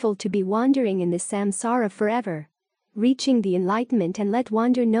painful to be wandering in the samsara forever. Reaching the enlightenment and let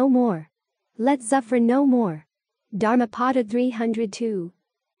wander no more. Let suffer no more. Dharmapada 302.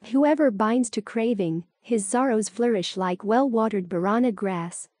 Whoever binds to craving, his sorrows flourish like well-watered banana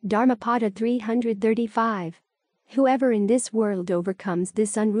grass. Dharmapada 335. Whoever in this world overcomes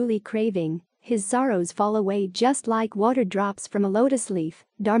this unruly craving, his sorrows fall away just like water drops from a lotus leaf.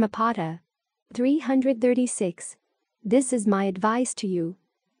 Dharmapada 336. This is my advice to you.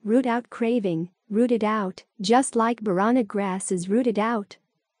 Root out craving, root it out, just like banana grass is rooted out.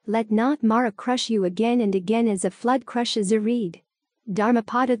 Let not Mara crush you again and again as a flood crushes a reed.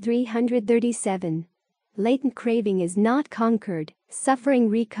 Dharmapada 337. Latent craving is not conquered, suffering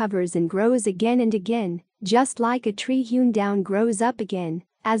recovers and grows again and again, just like a tree hewn down grows up again,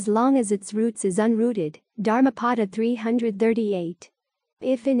 as long as its roots is unrooted. Dharmapada 338.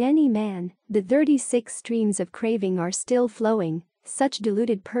 If in any man, the 36 streams of craving are still flowing, such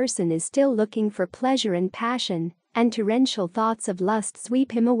deluded person is still looking for pleasure and passion, and torrential thoughts of lust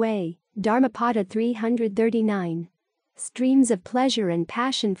sweep him away. Dharmapada 339. Streams of pleasure and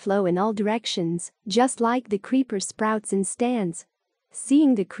passion flow in all directions, just like the creeper sprouts and stands.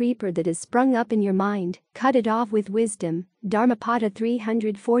 Seeing the creeper that has sprung up in your mind, cut it off with wisdom. Dharmapada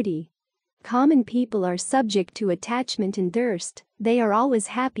 340. Common people are subject to attachment and thirst. They are always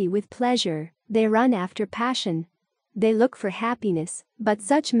happy with pleasure. They run after passion. They look for happiness, but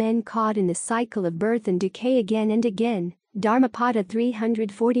such men caught in the cycle of birth and decay again and again. Dharmapada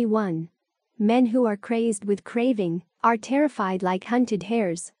 341. Men who are crazed with craving are terrified like hunted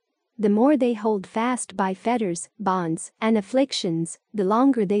hares. The more they hold fast by fetters, bonds, and afflictions, the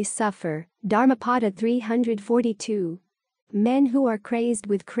longer they suffer. Dharmapada 342. Men who are crazed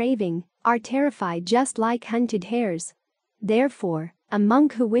with craving are terrified just like hunted hares. Therefore, a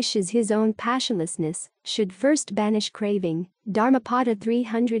monk who wishes his own passionlessness should first banish craving. Dharmapada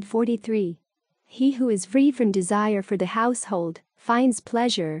 343. He who is free from desire for the household finds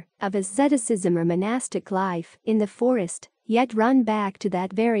pleasure of asceticism or monastic life in the forest, yet run back to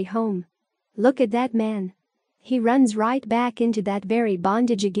that very home. Look at that man. He runs right back into that very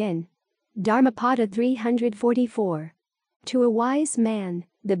bondage again. Dharmapada 344. To a wise man,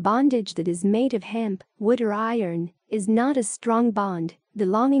 the bondage that is made of hemp, wood or iron is not a strong bond. The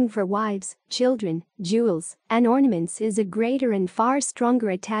longing for wives, children, jewels, and ornaments is a greater and far stronger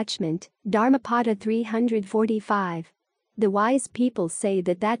attachment. Dharmapada 345. The wise people say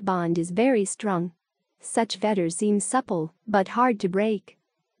that that bond is very strong. Such fetters seem supple, but hard to break.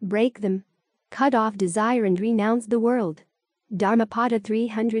 Break them. Cut off desire and renounce the world. Dharmapada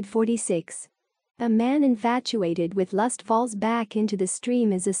 346. A man infatuated with lust falls back into the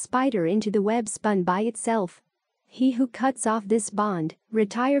stream as a spider into the web spun by itself. He who cuts off this bond,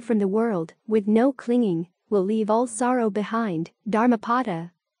 retire from the world, with no clinging, will leave all sorrow behind.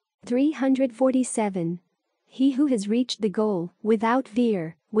 Dharmapada 347. He who has reached the goal, without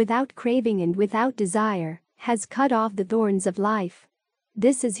fear, without craving and without desire, has cut off the thorns of life.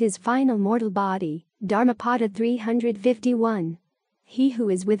 This is his final mortal body. Dharmapada 351. He who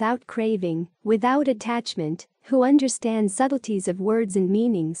is without craving, without attachment, who understands subtleties of words and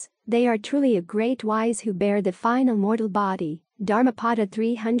meanings, they are truly a great wise who bear the final mortal body. Dharmapada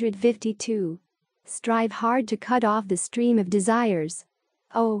 352. Strive hard to cut off the stream of desires.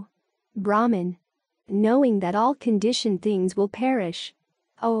 O Brahman, knowing that all conditioned things will perish.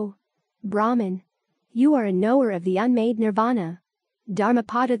 O Brahman, you are a knower of the unmade nirvana.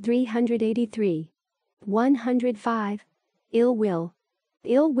 Dharmapada 383. 105. Ill will.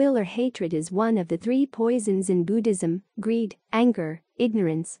 Ill will or hatred is one of the three poisons in Buddhism: greed, anger,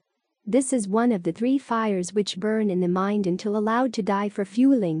 ignorance. This is one of the three fires which burn in the mind until allowed to die for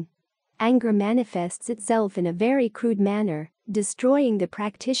fueling. Anger manifests itself in a very crude manner, destroying the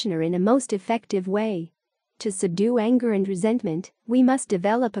practitioner in a most effective way. To subdue anger and resentment, we must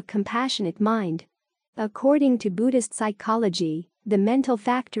develop a compassionate mind. According to Buddhist psychology, the mental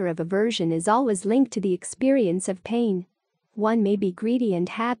factor of aversion is always linked to the experience of pain. One may be greedy and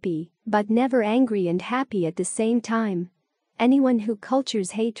happy, but never angry and happy at the same time. Anyone who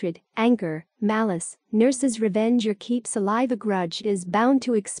cultures hatred, anger, malice, nurses revenge or keeps alive a grudge is bound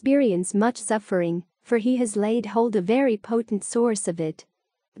to experience much suffering, for he has laid hold of a very potent source of it.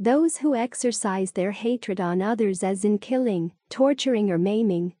 Those who exercise their hatred on others, as in killing, torturing or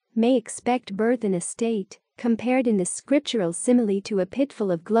maiming, may expect birth in a state, compared in the scriptural simile to a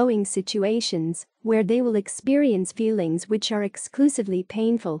pitfall of glowing situations, where they will experience feelings which are exclusively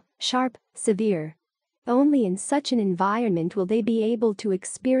painful, sharp, severe. Only in such an environment will they be able to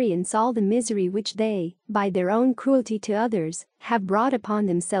experience all the misery which they, by their own cruelty to others, have brought upon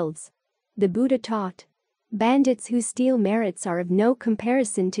themselves. The Buddha taught, bandits who steal merits are of no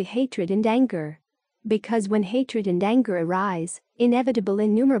comparison to hatred and anger. Because when hatred and anger arise, inevitable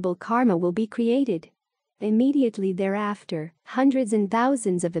innumerable karma will be created. Immediately thereafter, hundreds and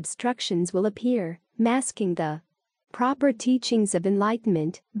thousands of obstructions will appear, masking the proper teachings of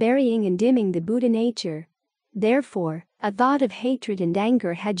enlightenment, burying and dimming the Buddha nature. Therefore, a thought of hatred and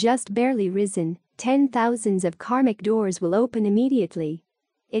anger had just barely risen, 10,000s of karmic doors will open immediately.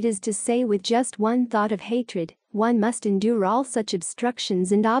 It is to say, with just one thought of hatred, one must endure all such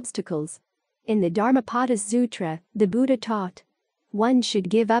obstructions and obstacles. In the Dharmapada Sutra, the Buddha taught, one should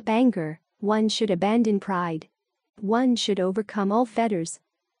give up anger. One should abandon pride. One should overcome all fetters.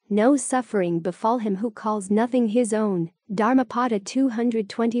 No suffering befall him who calls nothing his own. Dharmapada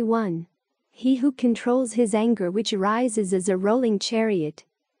 221. He who controls his anger which arises as a rolling chariot.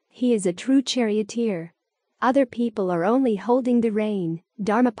 He is a true charioteer. Other people are only holding the rein.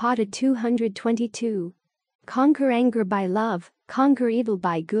 Dharmapada 222. Conquer anger by love, conquer evil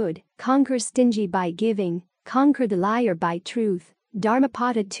by good, conquer stingy by giving, conquer the liar by truth.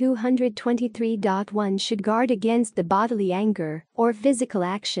 Dharmapada 223.1 should guard against the bodily anger or physical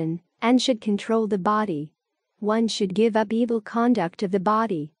action and should control the body. One should give up evil conduct of the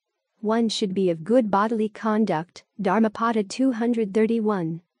body. One should be of good bodily conduct. Dharmapada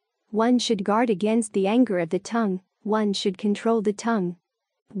 231. One should guard against the anger of the tongue. One should control the tongue.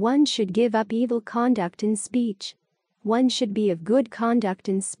 One should give up evil conduct in speech. One should be of good conduct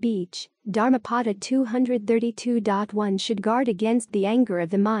in speech. Dharmapada 232.1 should guard against the anger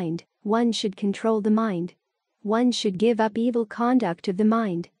of the mind. One should control the mind. One should give up evil conduct of the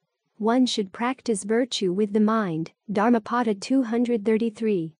mind. One should practice virtue with the mind. Dharmapada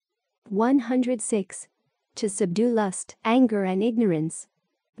 233. 106. To subdue lust, anger and ignorance.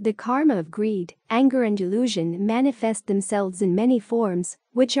 The karma of greed, anger and delusion manifest themselves in many forms,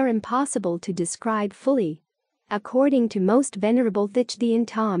 which are impossible to describe fully. According to Most Venerable Thien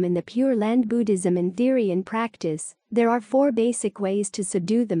Phuc in the Pure Land Buddhism in theory and practice, there are 4 basic ways to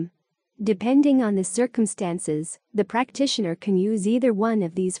subdue them. Depending on the circumstances, the practitioner can use either one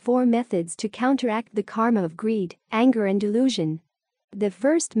of these 4 methods to counteract the karma of greed, anger and delusion. The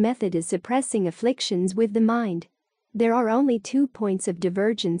first method is suppressing afflictions with the mind. There are only 2 points of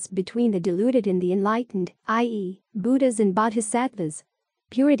divergence between the deluded and the enlightened, i.e., Buddhas and Bodhisattvas.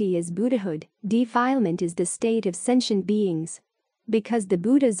 Purity is Buddhahood, defilement is the state of sentient beings. Because the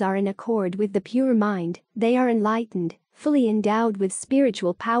Buddhas are in accord with the pure mind, they are enlightened, fully endowed with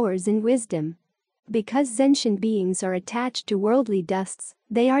spiritual powers and wisdom. Because sentient beings are attached to worldly dusts,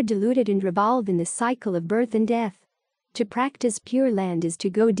 they are deluded and revolve in the cycle of birth and death. To practice Pure Land is to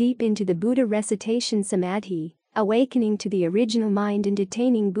go deep into the Buddha recitation samadhi, awakening to the original mind and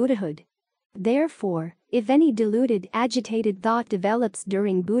attaining Buddhahood. Therefore, if any deluded, agitated thought develops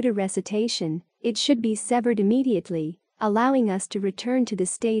during Buddha recitation, it should be severed immediately, allowing us to return to the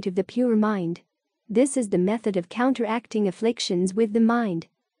state of the pure mind. This is the method of counteracting afflictions with the mind.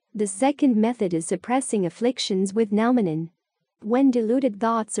 The second method is suppressing afflictions with noumenon. When deluded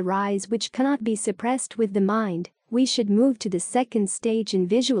thoughts arise which cannot be suppressed with the mind, we should move to the second stage and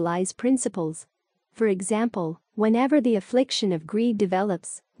visualize principles. For example, whenever the affliction of greed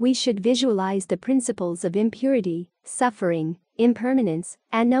develops, we should visualize the principles of impurity, suffering, impermanence,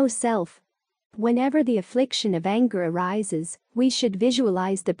 and no self. Whenever the affliction of anger arises, we should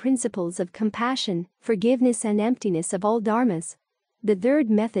visualize the principles of compassion, forgiveness and emptiness of all dharmas. The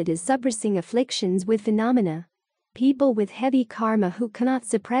third method is suppressing afflictions with phenomena. People with heavy karma who cannot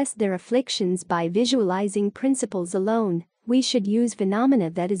suppress their afflictions by visualizing principles alone, we should use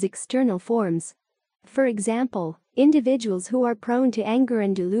phenomena, that is external forms. For example, individuals who are prone to anger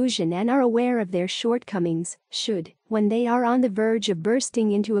and delusion and are aware of their shortcomings should, when they are on the verge of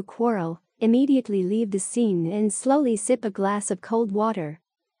bursting into a quarrel, immediately leave the scene and slowly sip a glass of cold water.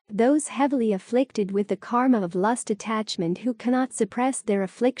 Those heavily afflicted with the karma of lust attachment who cannot suppress their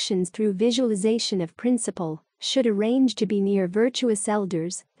afflictions through visualization of principle should arrange to be near virtuous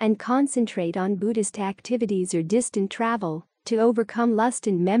elders and concentrate on Buddhist activities or distant travel to overcome lust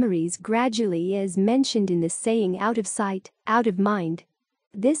and memories gradually, as mentioned in the saying, out of sight, out of mind.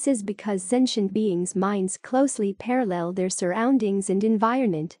 This is because sentient beings' minds closely parallel their surroundings and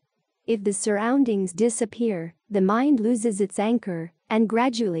environment. If the surroundings disappear, the mind loses its anchor, and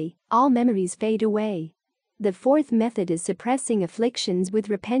gradually, all memories fade away. The fourth method is suppressing afflictions with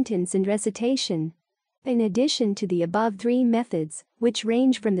repentance and recitation. In addition to the above 3 methods, which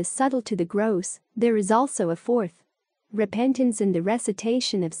range from the subtle to the gross, there is also a fourth. Repentance and the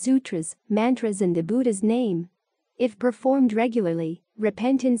recitation of sutras, mantras and the Buddha's name. If performed regularly,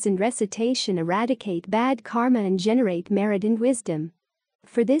 repentance and recitation eradicate bad karma and generate merit and wisdom.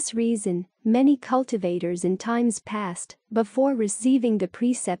 For this reason, many cultivators in times past, before receiving the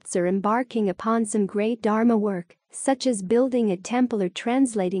precepts or embarking upon some great Dharma work, such as building a temple or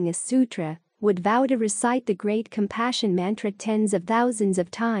translating a sutra, would vow to recite the great compassion mantra tens of thousands of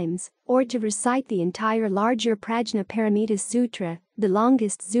times, or to recite the entire larger Prajnaparamita Sutra, the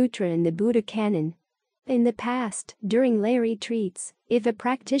longest sutra in the Buddha canon. In the past, during lay retreats, if a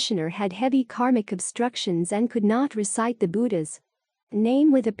practitioner had heavy karmic obstructions and could not recite the Buddha's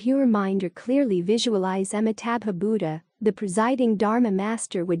name with a pure mind or clearly visualize Amitabha Buddha, the presiding Dharma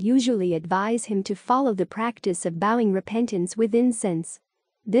master would usually advise him to follow the practice of bowing repentance with incense.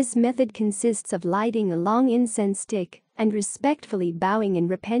 This method consists of lighting a long incense stick and respectfully bowing in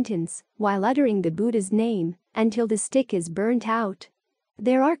repentance while uttering the Buddha's name until the stick is burnt out.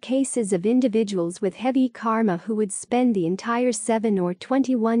 There are cases of individuals with heavy karma who would spend the entire 7 or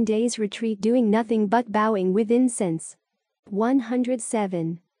 21 days retreat doing nothing but bowing with incense.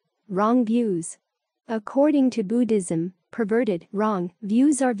 107. Wrong views. According to Buddhism, perverted, wrong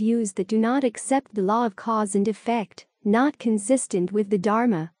views are views that do not accept the law of cause and effect, not consistent with the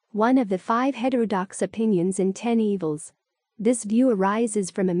Dharma, one of the 5 heterodox opinions and 10 evils. This view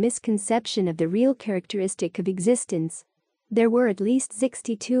arises from a misconception of the real characteristic of existence. There were at least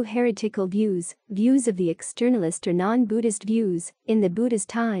 62 heretical views of the externalist or non-Buddhist views, in the Buddha's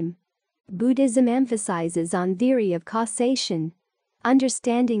time. Buddhism emphasizes on theory of causation.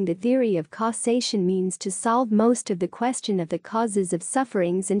 Understanding the theory of causation means to solve most of the question of the causes of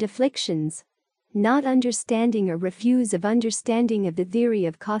sufferings and afflictions. Not understanding or refuse of understanding of the theory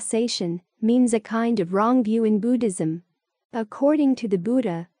of causation means a kind of wrong view in Buddhism. According to the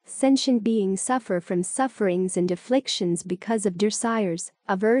Buddha, sentient beings suffer from sufferings and afflictions because of desires,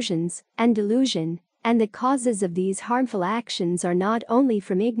 aversions, and delusion, and the causes of these harmful actions are not only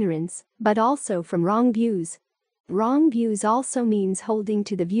from ignorance, but also from wrong views. Wrong views also means holding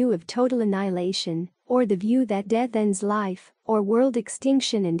to the view of total annihilation, or the view that death ends life, or world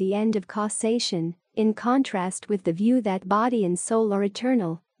extinction and the end of causation, in contrast with the view that body and soul are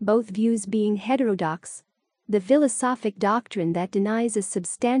eternal, both views being heterodox. The philosophic doctrine that denies a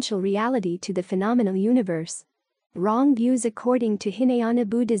substantial reality to the phenomenal universe. Wrong views according to Hinayana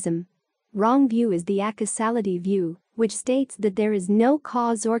Buddhism. Wrong view is the acausality view, which states that there is no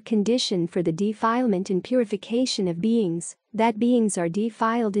cause or condition for the defilement and purification of beings, that beings are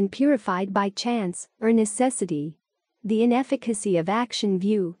defiled and purified by chance or necessity. The inefficacy of action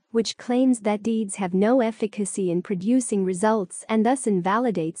view, which claims that deeds have no efficacy in producing results and thus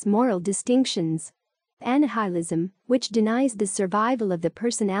invalidates moral distinctions. Annihilism, which denies the survival of the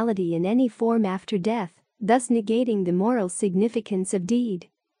personality in any form after death, thus negating the moral significance of deed.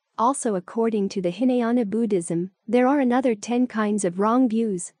 Also, according to the Hinayana Buddhism, there are another 10 kinds of wrong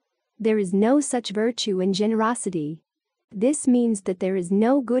views. There is no such virtue in generosity. This means that there is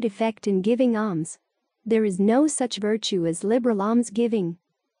no good effect in giving alms. There is no such virtue as liberal alms giving.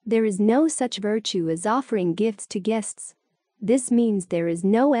 There is no such virtue as offering gifts to guests. This means there is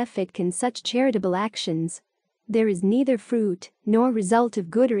no effect in such charitable actions. There is neither fruit nor result of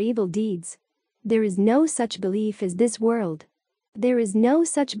good or evil deeds. There is no such belief as this world. There is no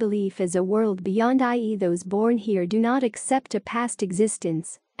such belief as a world beyond, i.e., those born here do not accept a past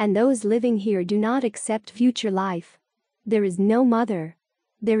existence, and those living here do not accept future life. There is no mother.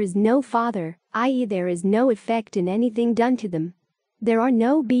 There is no father, i.e., there is no effect in anything done to them. There are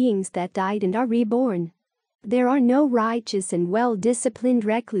no beings that died and are reborn. There are no righteous and well-disciplined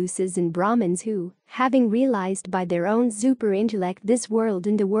recluses and Brahmins who, having realized by their own super-intellect this world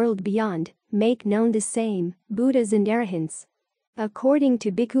and the world beyond, make known the same, Buddhas and Arahants. According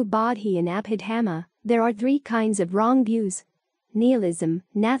to Bhikkhu Bodhi and Abhidhamma, there are 3 kinds of wrong views. Nihilism,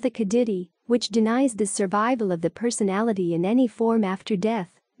 Nathakaditi, which denies the survival of the personality in any form after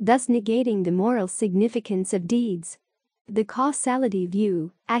death, thus negating the moral significance of deeds. The causality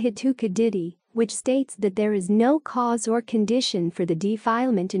view, Ahetukaditi, which states that there is no cause or condition for the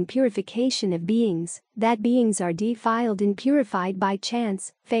defilement and purification of beings, that beings are defiled and purified by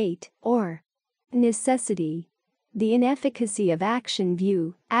chance, fate, or necessity. The inefficacy of action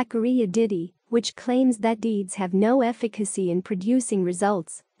view, Akariyaditi, which claims that deeds have no efficacy in producing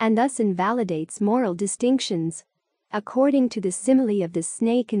results, and thus invalidates moral distinctions. According to the simile of the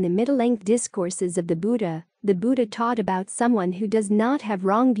snake in the middle-length discourses of the Buddha taught about someone who does not have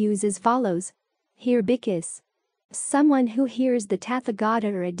wrong views as follows. Hear Bhikkhus. Someone who hears the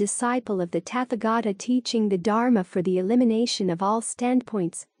Tathagata or a disciple of the Tathagata teaching the Dharma for the elimination of all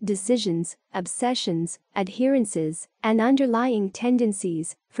standpoints, decisions, obsessions, adherences, and underlying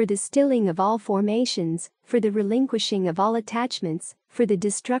tendencies, for the stilling of all formations, for the relinquishing of all attachments, for the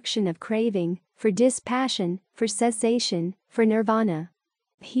destruction of craving, for dispassion, for cessation, for nirvana.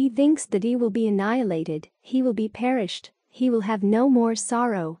 He thinks that he will be annihilated, he will be perished, he will have no more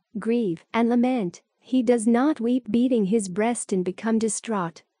sorrow, grieve, and lament. He does not weep beating his breast and become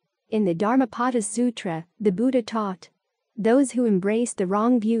distraught. In the Dharmapada Sutra, the Buddha taught, those who embrace the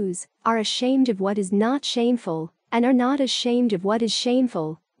wrong views, are ashamed of what is not shameful, and are not ashamed of what is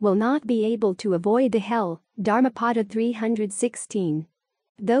shameful, will not be able to avoid the hell. Dharmapada 316.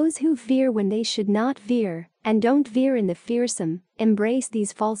 Those who fear when they should not fear, and don't fear in the fearsome, embrace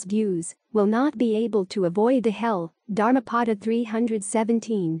these false views, will not be able to avoid the hell. Dharmapada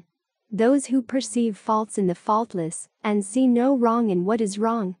 317. Those who perceive faults in the faultless, and see no wrong in what is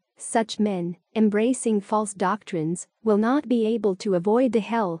wrong, such men, embracing false doctrines, will not be able to avoid the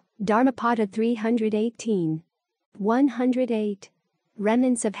hell. Dharmapada 318. 108.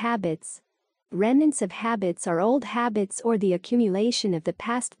 Remnants of habits. Remnants of habits are old habits or the accumulation of the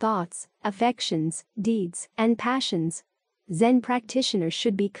past thoughts, affections, deeds, and passions. Zen practitioners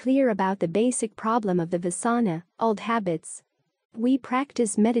should be clear about the basic problem of the vasana, old habits. We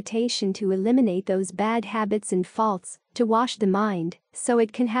practice meditation to eliminate those bad habits and faults, to wash the mind so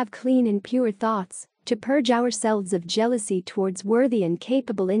it can have clean and pure thoughts, to purge ourselves of jealousy towards worthy and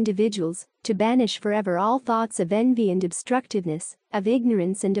capable individuals, to banish forever all thoughts of envy and obstructiveness, of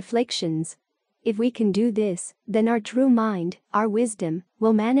ignorance and afflictions. If we can do this, then our true mind, our wisdom,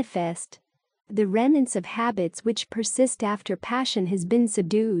 will manifest. The remnants of habits which persist after passion has been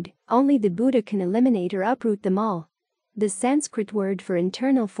subdued, only the Buddha can eliminate or uproot them all. The Sanskrit word for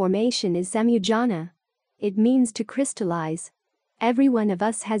internal formation is samyojana. It means to crystallize. Every one of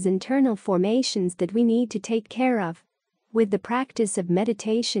us has internal formations that we need to take care of. With the practice of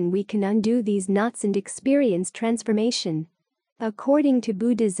meditation, we can undo these knots and experience transformation. According to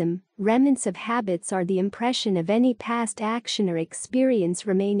Buddhism, remnants of habits are the impression of any past action or experience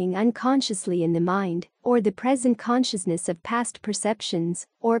remaining unconsciously in the mind, or the present consciousness of past perceptions,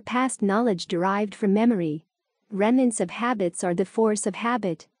 or past knowledge derived from memory. Remnants of habits are the force of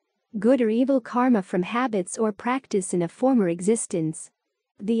habit. Good or evil karma from habits or practice in a former existence.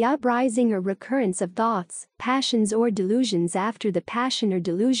 The uprising or recurrence of thoughts, passions or delusions after the passion or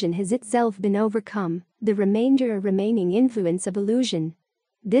delusion has itself been overcome, the remainder or remaining influence of illusion.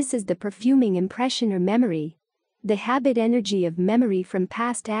 This is the perfuming impression or memory. The habit energy of memory from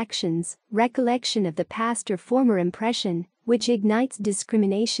past actions, recollection of the past or former impression, which ignites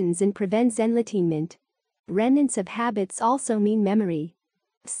discriminations and prevents enlightenment. Remnants of habits also mean memory.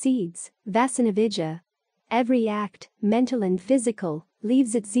 Seeds, vasanavijja. Every act, mental and physical,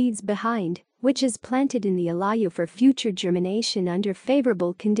 leaves its seeds behind, which is planted in the alayu for future germination under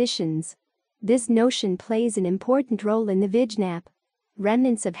favorable conditions. This notion plays an important role in the Vijnap.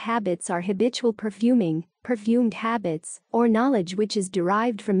 Remnants of habits are habitual perfuming, perfumed habits, or knowledge which is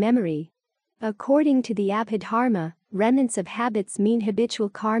derived from memory. According to the Abhidharma, remnants of habits mean habitual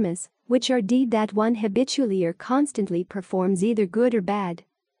karmas, which are deeds that one habitually or constantly performs, either good or bad.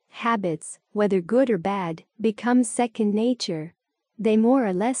 Habits, whether good or bad, become second nature. They more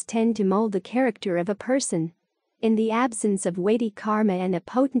or less tend to mold the character of a person. In the absence of weighty karma and a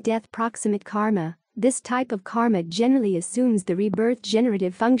potent death proximate karma, this type of karma generally assumes the rebirth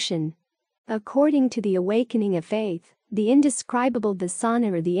generative function. According to the awakening of faith, the indescribable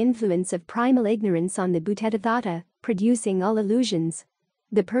vasana or the influence of primal ignorance on the bhuttatathata, producing all illusions.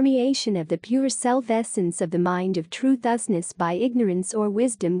 The permeation of the pure self-essence of the mind of truth usness by ignorance or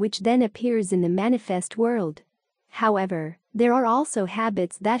wisdom, which then appears in the manifest world. However, there are also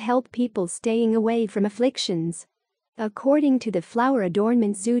habits that help people staying away from afflictions. According to the Flower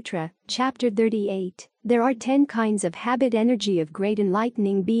Adornment Sutra, Chapter 38, there are 10 kinds of habit energy of great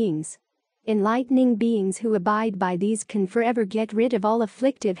enlightening beings. Enlightening beings who abide by these can forever get rid of all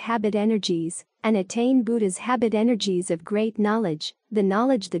afflictive habit energies and attain Buddha's habit energies of great knowledge, the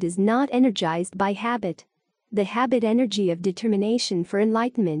knowledge that is not energized by habit. The habit energy of determination for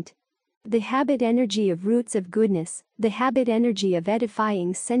enlightenment. The habit energy of roots of goodness, the habit energy of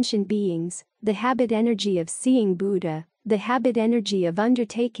edifying sentient beings, the habit energy of seeing Buddha, the habit energy of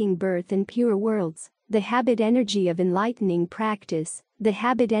undertaking birth in pure worlds, the habit energy of enlightening practice, the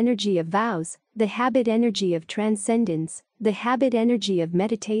habit energy of vows, the habit energy of transcendence, the habit energy of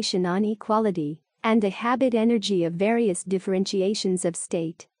meditation on equality, and the habit energy of various differentiations of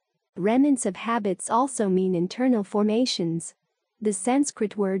state. Remnants of habits also mean internal formations. The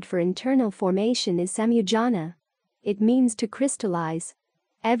Sanskrit word for internal formation is samyojana. It means to crystallize.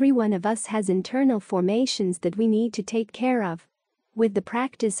 Every one of us has internal formations that we need to take care of. With the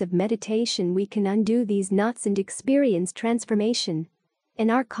practice of meditation, we can undo these knots and experience transformation. In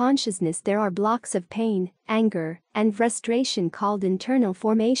our consciousness there are blocks of pain, anger, and frustration called internal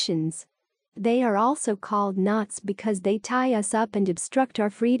formations. They are also called knots because they tie us up and obstruct our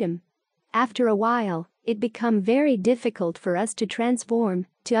freedom. After a while, it becomes very difficult for us to transform,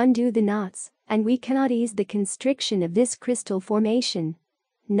 to undo the knots, and we cannot ease the constriction of this crystal formation.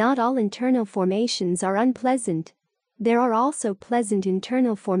 Not all internal formations are unpleasant. There are also pleasant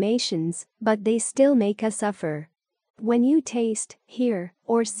internal formations, but they still make us suffer. When you taste, hear,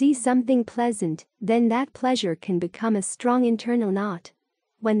 or see something pleasant, then that pleasure can become a strong internal knot.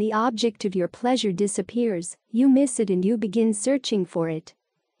 When the object of your pleasure disappears, you miss it and you begin searching for it.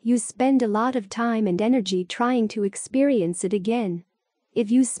 You spend a lot of time and energy trying to experience it again.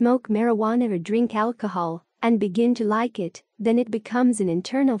 If you smoke marijuana or drink alcohol and begin to like it, then it becomes an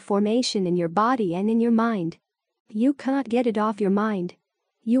internal formation in your body and in your mind. You cannot get it off your mind.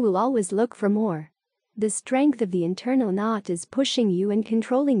 You will always look for more. The strength of the internal knot is pushing you and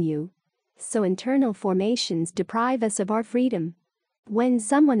controlling you. So internal formations deprive us of our freedom. When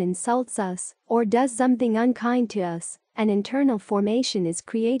someone insults us or does something unkind to us, an internal formation is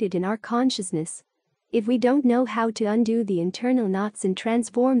created in our consciousness. If we don't know how to undo the internal knots and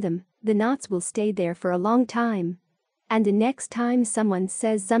transform them, the knots will stay there for a long time. And the next time someone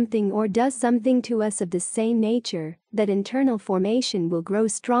says something or does something to us of the same nature, that internal formation will grow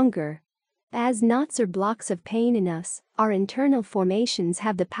stronger. As knots or blocks of pain in us, our internal formations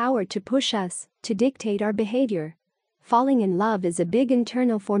have the power to push us, to dictate our behavior. Falling in love is a big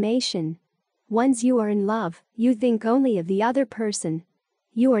internal formation. Once you are in love, you think only of the other person.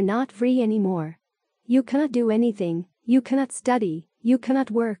 You are not free anymore. You cannot do anything, you cannot study, you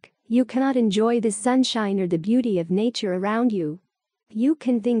cannot work, you cannot enjoy the sunshine or the beauty of nature around you. You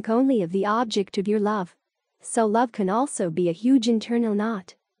can think only of the object of your love. So love can also be a huge internal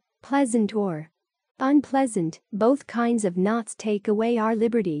knot. Pleasant or unpleasant, both kinds of knots take away our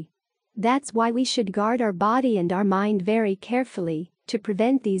liberty. That's why we should guard our body and our mind very carefully, to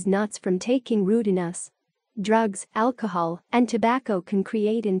prevent these knots from taking root in us. Drugs, alcohol, and tobacco can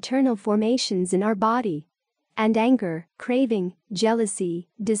create internal formations in our body. And anger, craving, jealousy,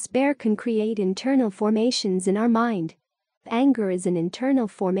 despair can create internal formations in our mind. Anger is an internal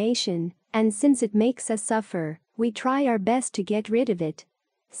formation, and since it makes us suffer, we try our best to get rid of it.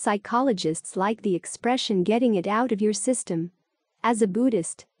 Psychologists like the expression getting it out of your system. As a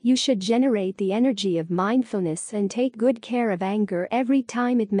Buddhist, you should generate the energy of mindfulness and take good care of anger every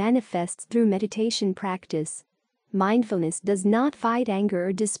time it manifests through meditation practice. Mindfulness does not fight anger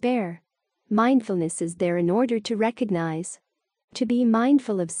or despair. Mindfulness is there in order to recognize. To be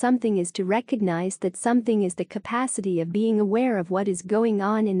mindful of something is to recognize that something is the capacity of being aware of what is going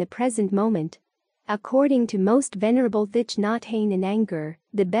on in the present moment. According to most Venerable Thich Nhat Hanh in anger,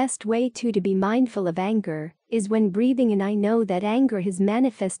 the best way to be mindful of anger is when breathing in I know that anger has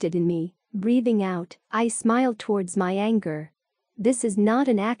manifested in me, breathing out, I smile towards my anger. This is not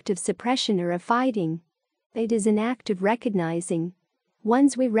an act of suppression or of fighting. It is an act of recognizing.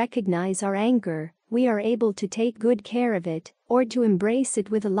 Once we recognize our anger, we are able to take good care of it, or to embrace it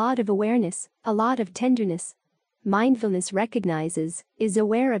with a lot of awareness, a lot of tenderness. Mindfulness recognizes, is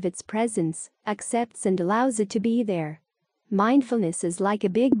aware of its presence, accepts and allows it to be there. Mindfulness is like a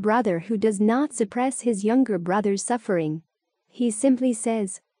big brother who does not suppress his younger brother's suffering. He simply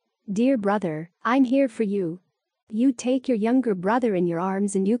says, "Dear brother, I'm here for you." You take your younger brother in your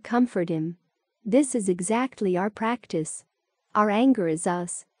arms and you comfort him. This is exactly our practice. Our anger is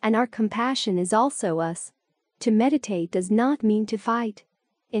us, and our compassion is also us. To meditate does not mean to fight.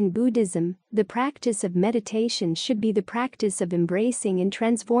 In Buddhism, the practice of meditation should be the practice of embracing and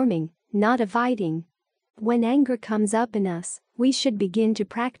transforming, not of fighting. When anger comes up in us, we should begin to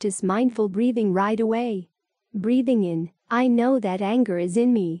practice mindful breathing right away. Breathing in, I know that anger is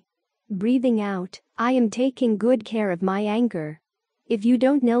in me. Breathing out, I am taking good care of my anger. If you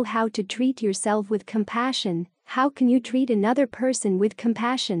don't know how to treat yourself with compassion, how can you treat another person with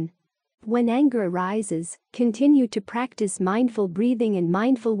compassion? When anger arises, continue to practice mindful breathing and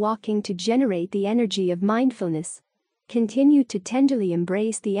mindful walking to generate the energy of mindfulness. Continue to tenderly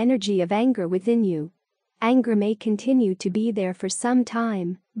embrace the energy of anger within you. Anger may continue to be there for some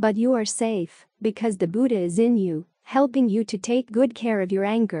time, but you are safe, because the Buddha is in you, helping you to take good care of your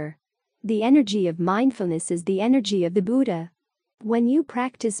anger. The energy of mindfulness is the energy of the Buddha. When you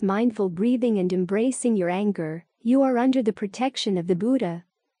practice mindful breathing and embracing your anger, you are under the protection of the Buddha.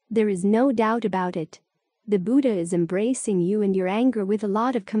 There is no doubt about it. The Buddha is embracing you and your anger with a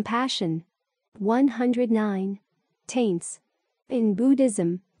lot of compassion. 109. Taints. In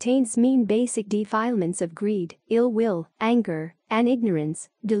Buddhism, taints mean basic defilements of greed, ill will, anger, and ignorance,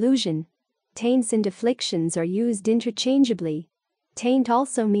 delusion. Taints and afflictions are used interchangeably. Taint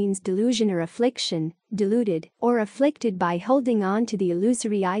also means delusion or affliction, deluded or afflicted by holding on to the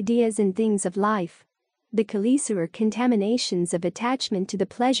illusory ideas and things of life. The kilesa are contaminations of attachment to the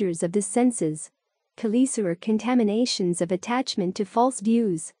pleasures of the senses. Kilesa are contaminations of attachment to false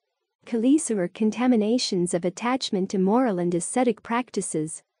views. Kilesa are contaminations of attachment to moral and ascetic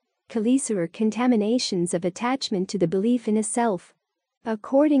practices. Kilesa are contaminations of attachment to the belief in a self.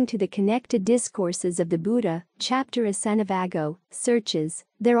 According to the Connected Discourses of the Buddha, chapter Asanavago, searches,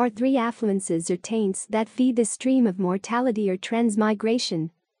 there are three affluences or taints that feed the stream of mortality or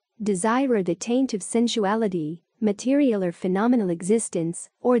transmigration. Desire or the taint of sensuality, material or phenomenal existence,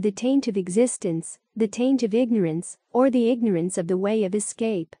 or the taint of existence, the taint of ignorance, or the ignorance of the way of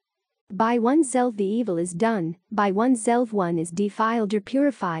escape. By oneself the evil is done, by oneself one is defiled or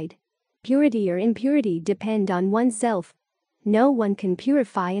purified. Purity or impurity depend on oneself. No one can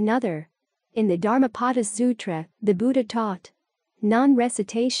purify another. In the Dharmapada Sutra, the Buddha taught,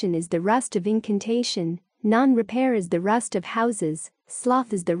 non-recitation is the rust of incantation, non-repair is the rust of houses,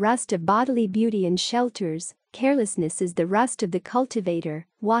 sloth is the rust of bodily beauty and shelters, carelessness is the rust of the cultivator,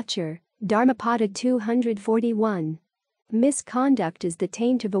 watcher, Dharmapada 241. Misconduct is the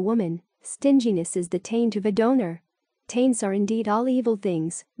taint of a woman, stinginess is the taint of a donor. Taints are indeed all evil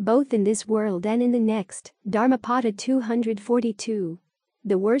things, both in this world and in the next. Dharmapada 242.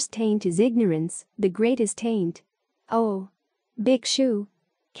 The worst taint is ignorance, the greatest taint. Oh, Bhikshu,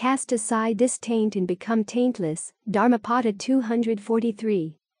 cast aside this taint and become taintless. Dharmapada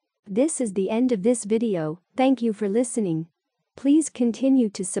 243. This is the end of this video. Thank you for listening. Please continue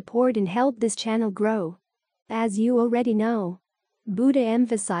to support and help this channel grow. As you already know, Buddha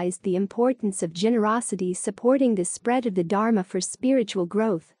emphasized the importance of generosity supporting the spread of the Dharma for spiritual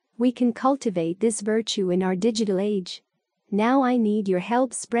growth. We can cultivate this virtue in our digital age. Now I need your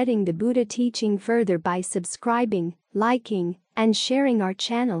help spreading the Buddha teaching further by subscribing, liking, and sharing our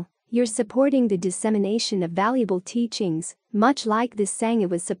channel. You're supporting the dissemination of valuable teachings, much like this Sangha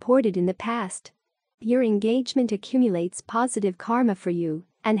was supported in the past. Your engagement accumulates positive karma for you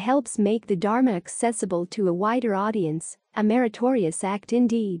and helps make the Dharma accessible to a wider audience, a meritorious act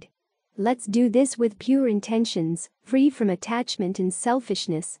indeed. Let's do this with pure intentions, free from attachment and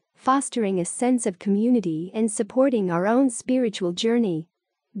selfishness, fostering a sense of community and supporting our own spiritual journey.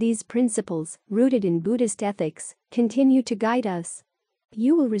 These principles, rooted in Buddhist ethics, continue to guide us.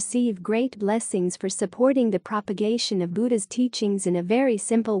 You will receive great blessings for supporting the propagation of Buddha's teachings in a very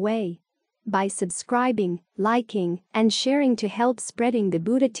simple way. By subscribing, liking, and sharing to help spreading the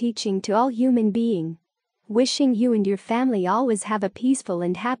Buddha teaching to all human beings. Wishing you and your family always have a peaceful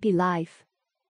and happy life.